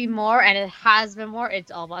could be more and it has been more.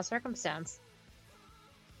 It's all about circumstance.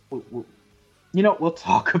 We'll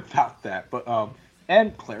talk about that. But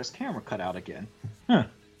and Claire's camera cut out again. I'm trying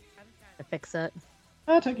to fix it.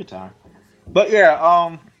 Take your time. But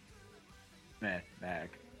yeah, man, Mag.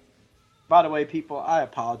 By the way, people, I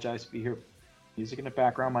apologize to be here. Music in the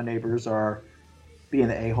background. My neighbors are being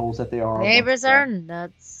the a-holes that they are. Neighbors are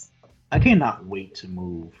nuts. I cannot wait to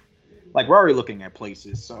move. Like we're already looking at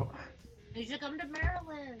places, so. You should come to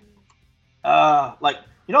Maryland. Like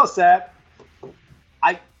what's sad?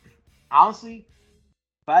 I honestly,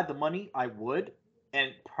 if I had the money, I would,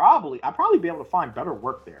 and I'd probably be able to find better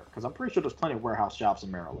work there because I'm pretty sure there's plenty of warehouse jobs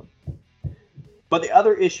in Maryland. But the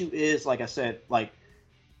other issue is, like I said, like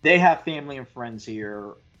they have family and friends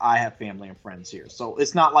here. I have family and friends here, so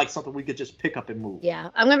it's not like something we could just pick up and move. Yeah,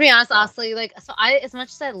 I'm gonna be honest, honestly. Like, so as much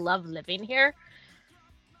as I love living here,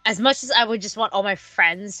 as much as I would just want all my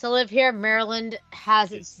friends to live here, Maryland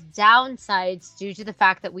has its downsides due to the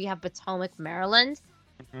fact that we have Potomac, Maryland.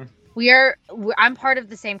 Mm-hmm. I'm part of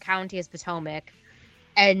the same county as Potomac,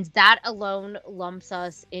 and that alone lumps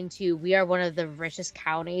us into we are one of the richest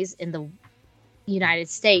counties in the United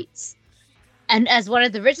States. And as one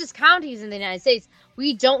of the richest counties in the United States,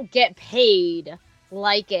 we don't get paid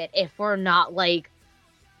like it if we're not like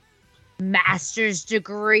master's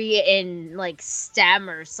degree in like STEM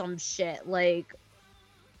or some shit. Like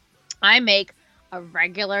I make a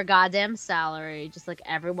regular goddamn salary just like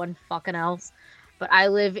everyone fucking else, but I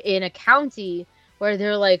live in a county where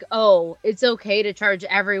they're like, oh, it's okay to charge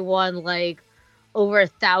everyone like over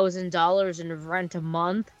 $1,000 in rent a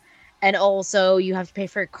month, and also you have to pay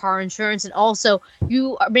for your car insurance, and also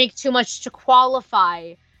you make too much to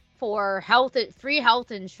qualify for free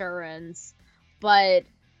health insurance, but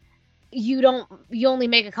you only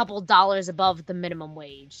make a couple dollars above the minimum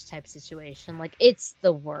wage type situation. Like, it's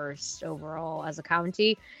the worst overall as a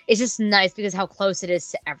county. It's just nice because how close it is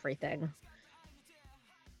to everything.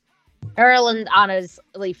 Maryland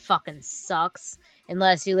honestly fucking sucks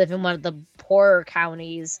unless you live in one of the poorer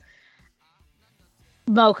counties.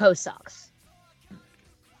 Moco sucks.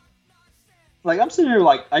 Like, I'm sitting here,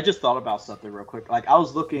 like, I just thought about something real quick. Like, I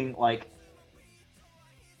was looking, like,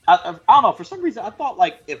 I don't know, for some reason, I thought,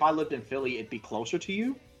 like, if I lived in Philly, it'd be closer to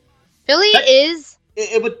you. Philly is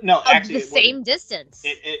it would, no, actually, the same distance.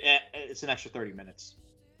 It's an extra 30 minutes.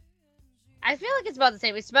 I feel like it's about the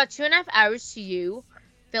same. It's about 2.5 hours to you.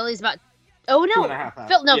 Philly's about, oh no, 2.5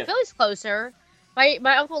 hours. Yeah. Philly's closer.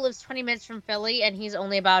 My uncle lives 20 minutes from Philly, and he's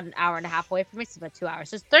only about an hour and a half away from me. So it's about 2 hours.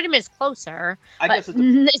 So it's 30 minutes closer. I guess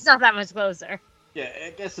it's not that much closer. Yeah, I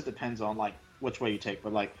guess it depends on, like, which way you take.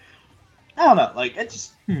 But, like, I don't know. Like, it's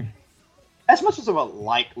just, as much as I would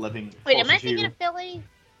like living Wait, am I to thinking you, of Philly?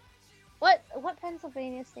 What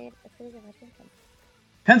Pennsylvania state of Philly am I thinking?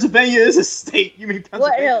 Pennsylvania is a state. You mean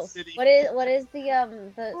Pennsylvania City? What is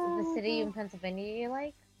the city in Pennsylvania you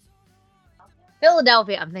like?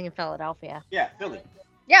 Philadelphia. I'm thinking Philadelphia. Yeah, Philly.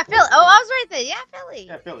 Yeah, Philly. Oh, I was right there. Yeah, Philly.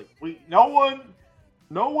 Yeah, Philly. No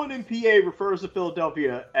one in PA refers to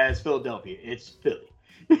Philadelphia as Philadelphia. It's Philly.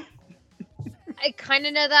 I kind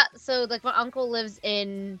of know that. So, like, my uncle lives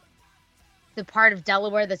in the part of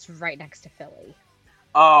Delaware that's right next to Philly.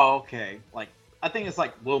 Oh, okay. Like, I think it's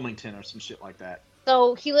like Wilmington or some shit like that.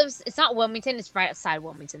 So he lives. It's not Wilmington. It's right outside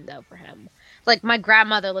Wilmington, though, for him. Like, my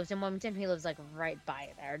grandmother lives in Wilmington. He lives, like, right by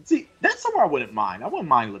there. See, that's somewhere I wouldn't mind. I wouldn't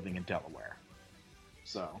mind living in Delaware.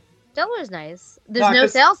 So. Delaware's nice. There's no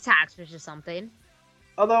sales tax, which is something.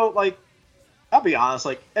 Although, like, I'll be honest,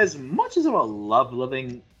 like, as much as I would love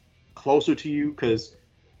living closer to you, because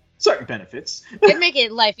certain benefits. It'd make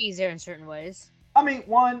life easier in certain ways. I mean,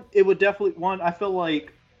 it would definitely, I feel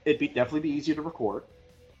like it'd definitely be easier to record.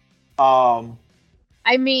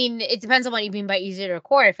 I mean, it depends on what you mean by easier to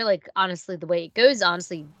record. I feel like, honestly, the way it goes,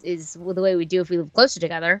 is the way we do if we live closer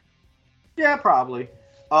together. Yeah, probably.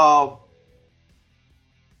 I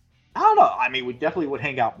don't know. I mean, we definitely would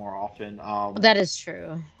hang out more often. That is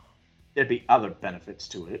true. There'd be other benefits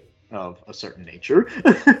to it of a certain nature.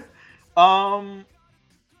 I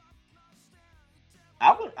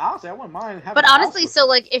wouldn't mind having. But honestly, so,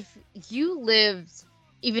 like, if you lived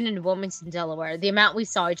even in Wilmington, Delaware, the amount we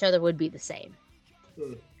saw each other would be the same.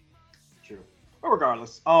 True. But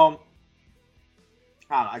regardless, I don't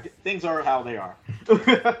know, things are how they are.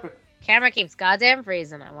 Camera keeps goddamn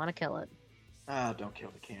freezing. I want to kill it. Don't kill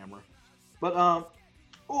the camera. But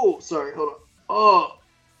oh, sorry, hold on.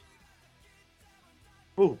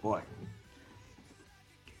 Oh boy.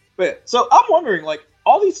 But so I'm wondering, like,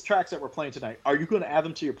 all these tracks that we're playing tonight, are you going to add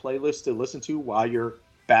them to your playlist to listen to while you're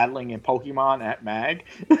battling in Pokemon at MAG?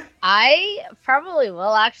 I probably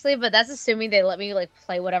will, actually, but that's assuming they let me, like,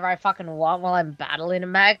 play whatever I fucking want while I'm battling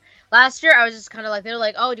in MAG. Last year, I was just kind of like, they were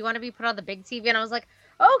like, oh, do you want to be put on the big TV? And I was like,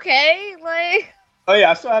 okay, like... Oh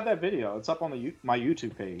yeah, I still have that video. It's up on my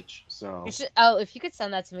YouTube page. So. If you could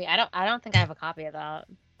send that to me. I don't think I have a copy of that.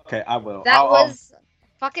 Okay, I will. That was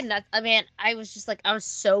fucking nuts. I mean, I was just like, I was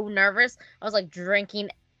so nervous. I was like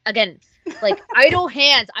drinking again, like idle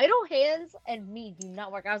hands, and me do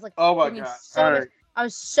not work. I was like, oh my god, I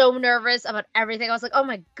was so nervous about everything. I was like, oh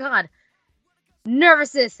my god,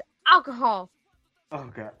 nervousness, alcohol. Oh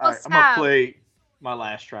god, all right, I'm gonna play my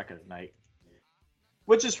last track of the night,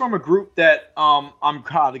 which is from a group that I'm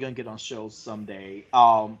probably gonna get on shows someday.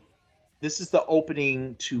 This is the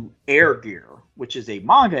opening to Air Gear, which is a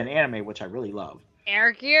manga and anime which I really love.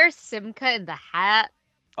 Air Gear, Simka in the hat.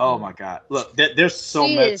 Oh my god! Look, there's so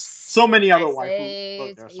many other waifus.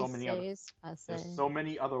 Look, there's so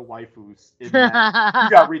many other waifus in that. You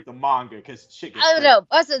gotta read the manga because shit gets. I don't know.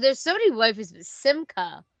 Also, there's so many waifus, but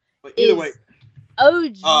Simka. But either way,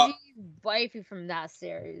 OG waifu from that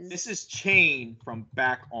series. This is Chain from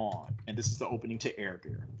Back On, and this is the opening to Air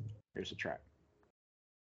Gear. Here's the track.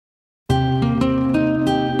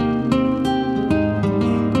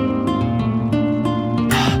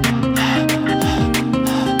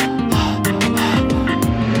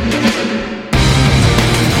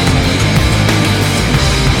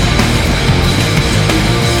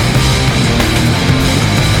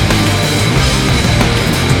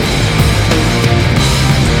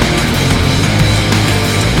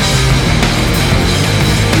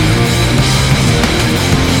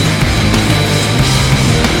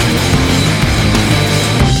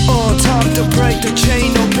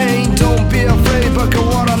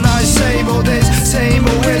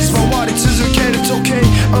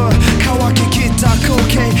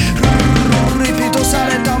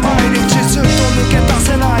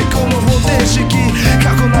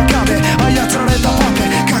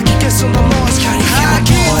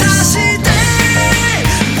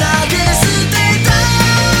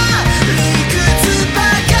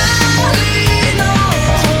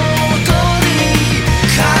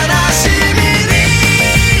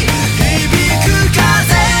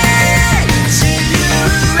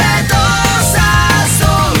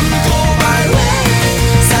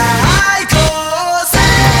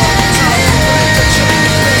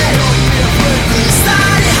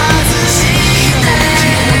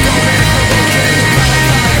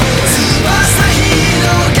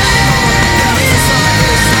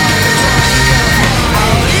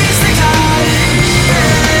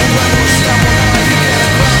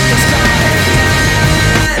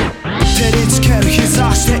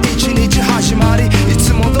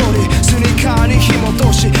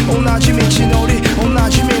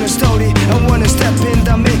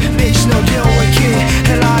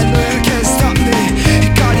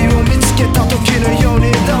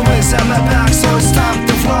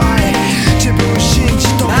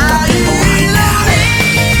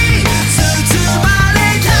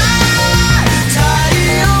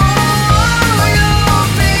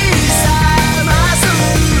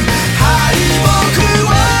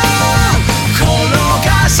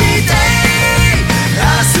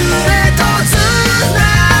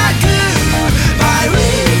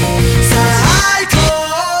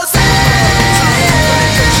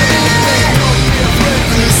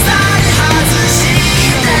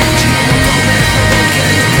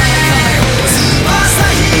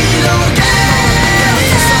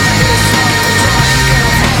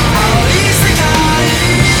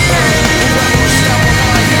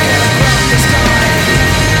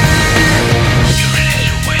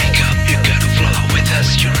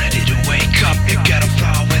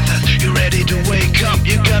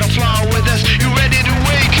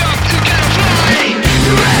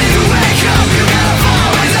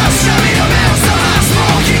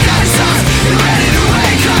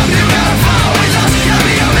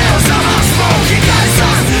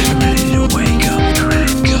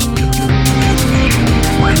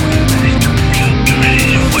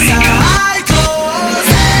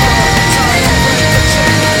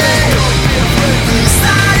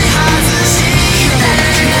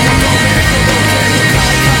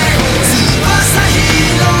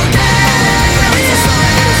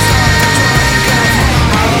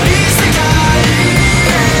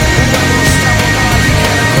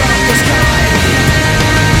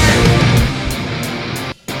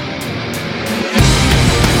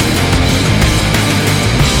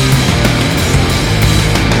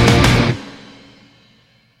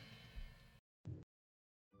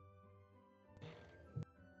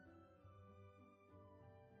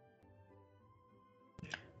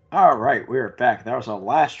 All right, we're back. That was our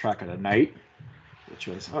last track of the night, which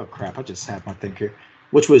was, oh crap, I just had my thing here,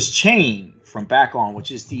 which was Chain from Back On,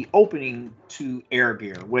 which is the opening to Air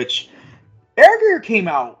Gear, which Air Gear came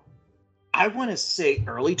out, I want to say,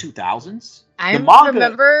 early 2000s. I The manga,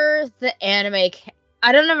 remember the anime.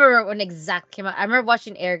 I don't remember when exact came out. I remember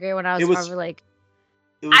watching Air Gear when I was, probably like.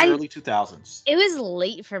 It was early 2000s. It was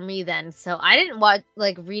late for me then, so I didn't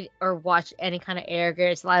read or watch any kind of Air Gear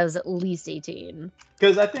until I was at least 18.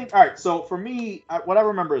 Because I think, all right, so for me, what I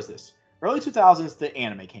remember is this. Early 2000s, the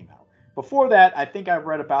anime came out. Before that, I think I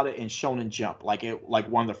read about it in Shonen Jump, like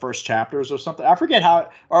one of the first chapters or something. I forget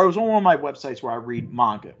how, or it was on one of my websites where I read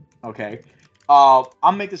manga, okay? I'll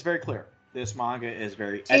make this very clear. This manga is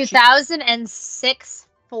very ecchi. 2006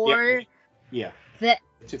 for the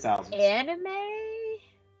 2000s. Anime?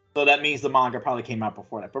 So that means the manga probably came out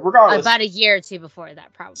before that. But regardless. About a year or two before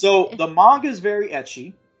that, probably. So the manga is very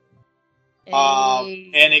ecchi.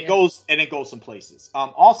 And it goes some places.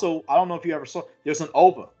 Also, I don't know if you ever saw, there's an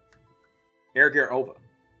OVA. Air Gear OVA.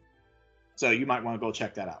 So you might want to go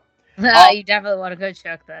check that out. You definitely want to go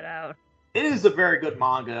check that out. It is a very good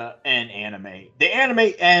manga and anime. The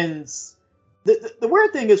anime ends. The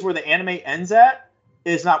weird thing is where the anime ends at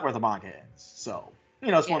is not where the manga ends. So,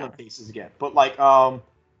 it's one of the pieces again. But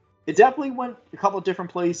it definitely went a couple of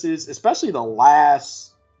different places, especially the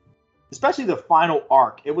final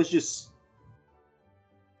arc. It was just,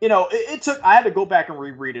 it took, I had to go back and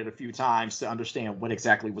reread it a few times to understand what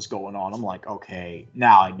exactly was going on. I'm like, okay,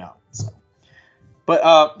 now I know. So,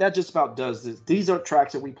 but that just about does this. These are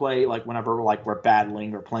tracks that we play whenever we're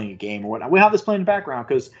battling or playing a game or whatnot. We have this playing in the background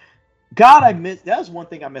because, God, that was one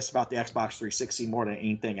thing I miss about the Xbox 360 more than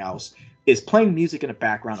anything else, is playing music in the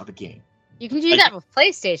background of a game. You can do that with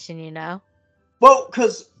PlayStation, Well,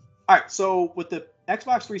 because, all right, so with the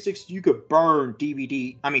Xbox 360, you could burn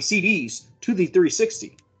CDs to the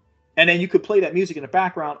 360. And then you could play that music in the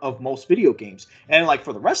background of most video games. And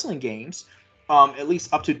for the wrestling games, at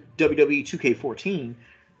least up to WWE 2K14,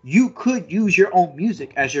 you could use your own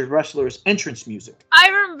music as your wrestler's entrance music. I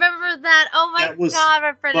remember that. Oh my God,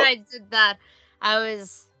 my friend and I did that. I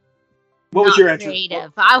was What was your entrance?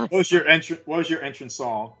 Creative. What was your entrance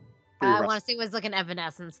song? I want to say it was like an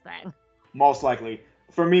Evanescence thing. Most likely.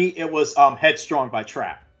 For me, it was Headstrong by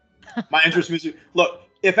Trap. My entrance music. Look,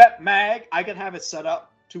 if at MAG, I could have it set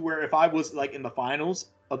up to where if I was in the finals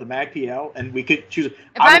of the MAG PL and we could choose. If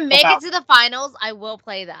I make it to the finals, I will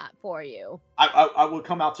play that for you. I would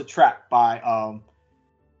come out to Trap by.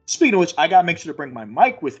 Speaking of which, I gotta make sure to bring my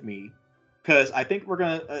mic with me because I think we're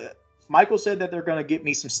gonna. Michael said that they're gonna get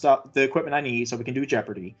me some stuff, the equipment I need, so we can do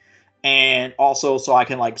Jeopardy. And also so I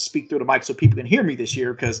can speak through the mic so people can hear me this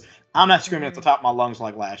year because I'm not screaming at the top of my lungs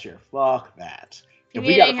like last year. Fuck that. If you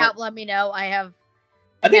need any help, let me know. I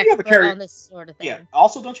think you have a karaoke on this sort of thing. Yeah.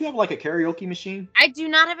 Also, don't you have a karaoke machine? I do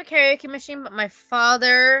not have a karaoke machine, but my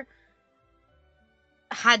that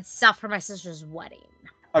had stuff for my sister's wedding.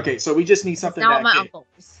 Okay, so we just need something not my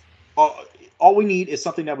uncle's. All we need is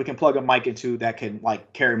something that we can plug a mic into that can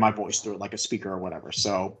carry my voice through it, like a speaker or whatever.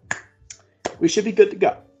 So we should be good to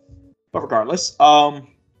go. But regardless,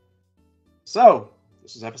 so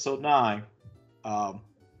this is episode 9.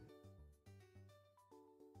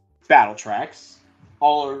 Battle tracks.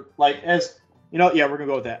 All are as we're gonna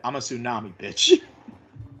go with that. I'm a tsunami, bitch.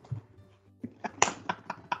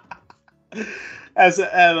 As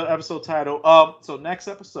an episode title. So next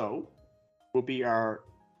episode will be our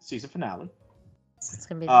season finale. So it's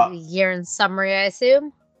gonna be the year in summary, I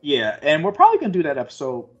assume. Yeah, and we're probably gonna do that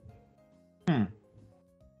episode.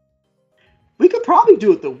 We could probably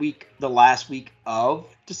do it the last week of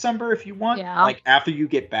December if you want. Yeah. After you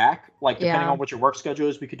get back, depending on what your work schedule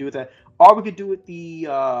is, we could do it that. Or we could do it the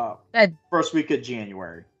first week of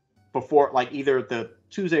January, before either the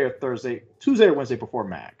Tuesday or Wednesday before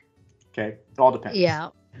MAG. Okay, it all depends. Yeah,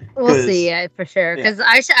 we'll see for sure. Because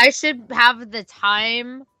I should have the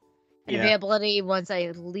time and availability once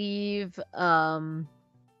I leave. But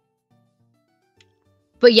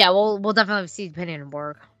yeah, we'll definitely see depending on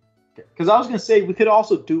work. Because I was gonna say we could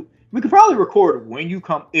probably record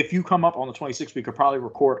if you come up on the 26th. We could probably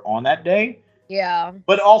record on that day. Yeah.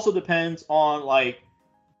 But it also depends on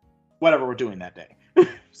whatever we're doing that day.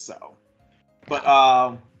 So, but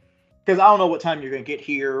because I don't know what time you're gonna get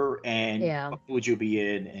here and what food you'll be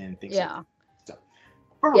in and things like that.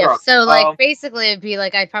 So, basically it'd be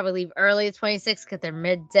I'd probably leave early the 26th, get there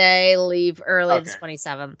midday, leave early the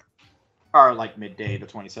 27th. Or midday the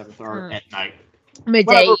 27th or at night.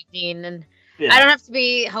 Midday, evening, and I don't have to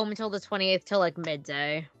be home until the 28th till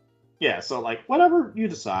midday. Yeah, so whatever you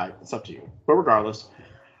decide, it's up to you. But regardless,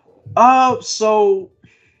 so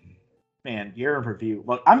man, year in review.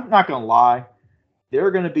 Look, I'm not gonna lie. There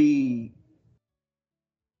are gonna be.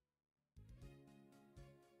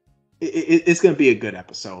 It's gonna be a good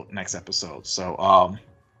episode next episode. So I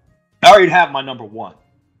already have my number one.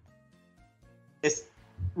 It's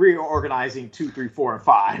reorganizing 2, 3, 4, and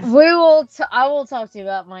 5. I will talk to you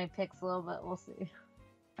about my picks a little bit. We'll see.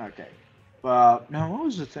 Okay. No, what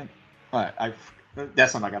was the thing? All right,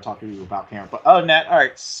 that's something I got to talk to you about, Cameron. But other than that, all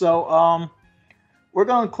right. So we're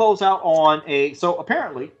gonna close out on a. So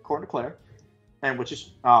apparently, according to Claire, and which is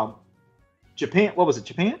Japan. What was it?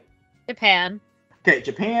 Japan. Okay,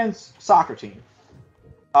 Japan's soccer team.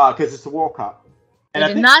 Because it's the World Cup. And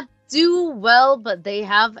they did not do well, but they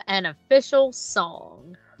have an official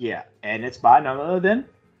song. Yeah, and it's by none other than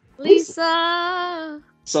Lisa.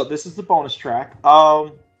 So this is the bonus track.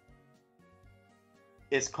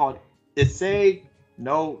 It's called Issei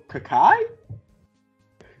no Kakai?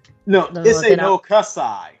 No, Issei no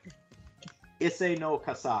Kasai. Issei no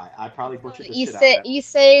Kasai. I probably butchered the shit out of that.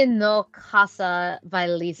 Issei no Kasa by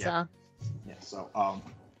Lisa. Yeah, so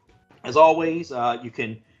as always, you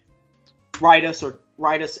can write us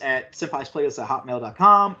at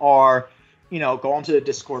senpaisplaylist@hotmail.com, or go onto the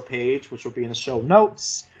Discord page, which will be in the show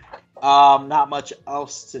notes. Not much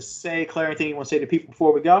else to say. Claire, anything you want to say to people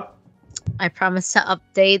before we go? I promise to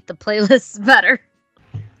update the playlists better.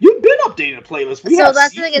 You've been updating the playlist. So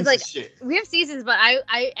that's the thing is, like, we have seasons, but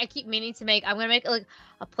I keep meaning to make. I'm gonna make like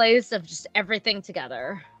a playlist of just everything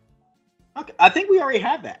together. Okay, I think we already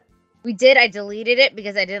have that. We did. I deleted it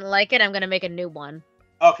because I didn't like it. I'm gonna make a new one.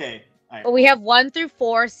 Okay. Right. But we have 1 through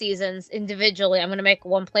 4 seasons individually. I'm gonna make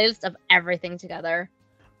one playlist of everything together.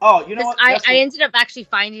 Oh, you know what? I ended up actually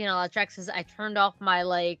finding a lot of tracks because I turned off my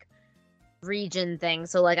like region thing,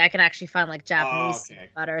 so like I can actually find like Japanese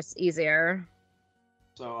better. It's easier.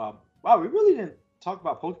 So wow, we really didn't talk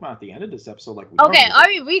about Pokemon at the end of this episode, like we okay. I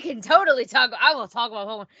mean, we can totally talk. I will talk about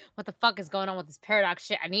Pokemon. What the fuck is going on with this paradox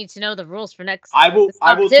shit? I need to know the rules for next. I will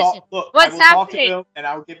talk. Look, what's happening? Talk to them, and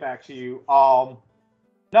I will get back to you.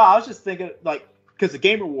 No, I was just thinking like because the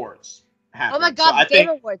Game Awards happened. Oh my god, the Game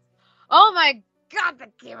Awards! Oh my god, the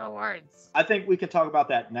Game Awards! I think we can talk about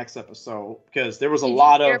that next episode because there was a Did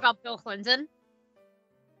lot you hear of. about Bill Clinton?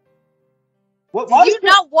 What? Did you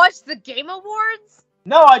not watch the Game Awards?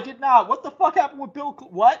 No, I did not. What the fuck happened with Bill?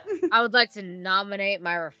 What? I would like to nominate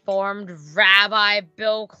my reformed Rabbi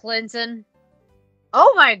Bill Clinton.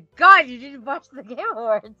 Oh my god, you didn't watch the Game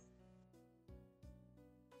Awards.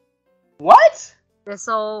 What? This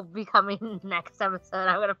will be coming next episode.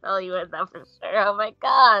 I'm gonna fill you in that for sure. Oh my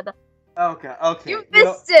god. Okay. You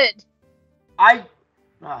missed it. Oh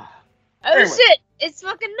anyway. Shit! It's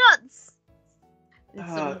fucking nuts. It's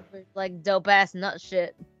some like dope ass nut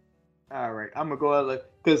shit. All right, I'm gonna go ahead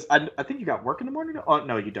because I think you got work in the morning. Oh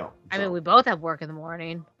no, you don't. So. I mean, we both have work in the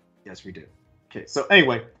morning. Yes, we do. Okay, so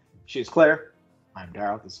anyway, she is Claire. I'm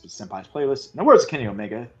Daryl. This is Senpai's Playlist. In the words of Kenny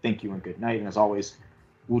Omega, thank you and good night. And as always,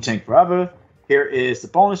 Wu-Tang forever. Here is the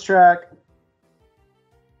bonus track.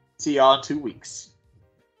 See y'all in 2 weeks.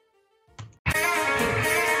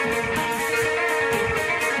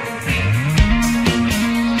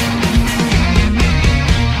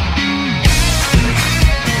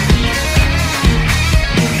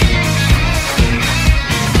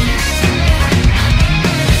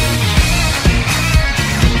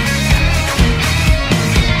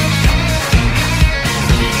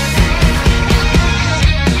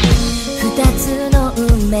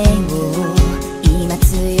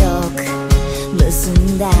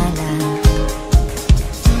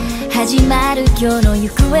 始まる今日の行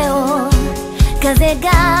方を風が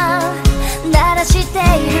鳴らしてい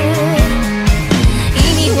る意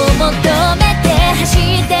味を求めて走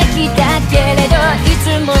ってきたけれどいつ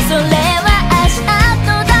もそれは足跡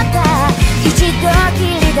だった一度き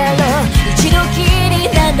りだろう一度きり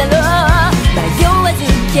なんだろう迷わず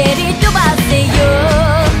蹴り飛ばせよ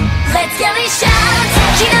Let's get it shot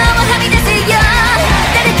昨日もはみ出せよ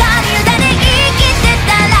誰かに委ね生きて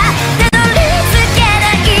たらたどり着けな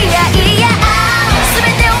いいやいや全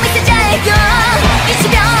てを見せちゃえよ1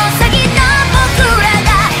秒先の僕らが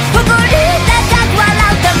誇り高く笑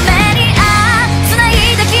うために繋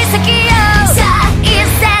いだ奇跡よさあ一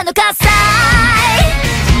斉の喝采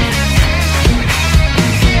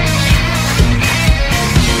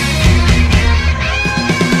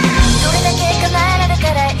どれだけ叶えられた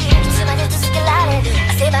らいいいつまで続けられる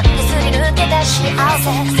汗ばんですり抜けた幸せ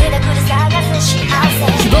汗だくで探す幸せ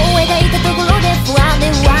希望を描いたところで不安で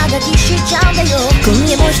上書きしちゃうんだよ今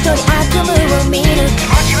夜も一人悪夢を見る気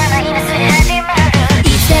持ちは何もすれ始まる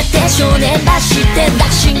いつだって少年走ってんだ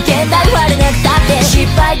真剣だ言われなくたって失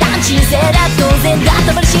敗だ人生だ当然だ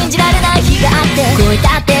とまで信じられない日があって超え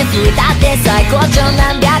たって吹いたって最高潮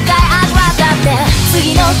何百回味わったって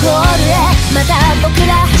次のゴールへまた僕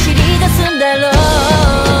ら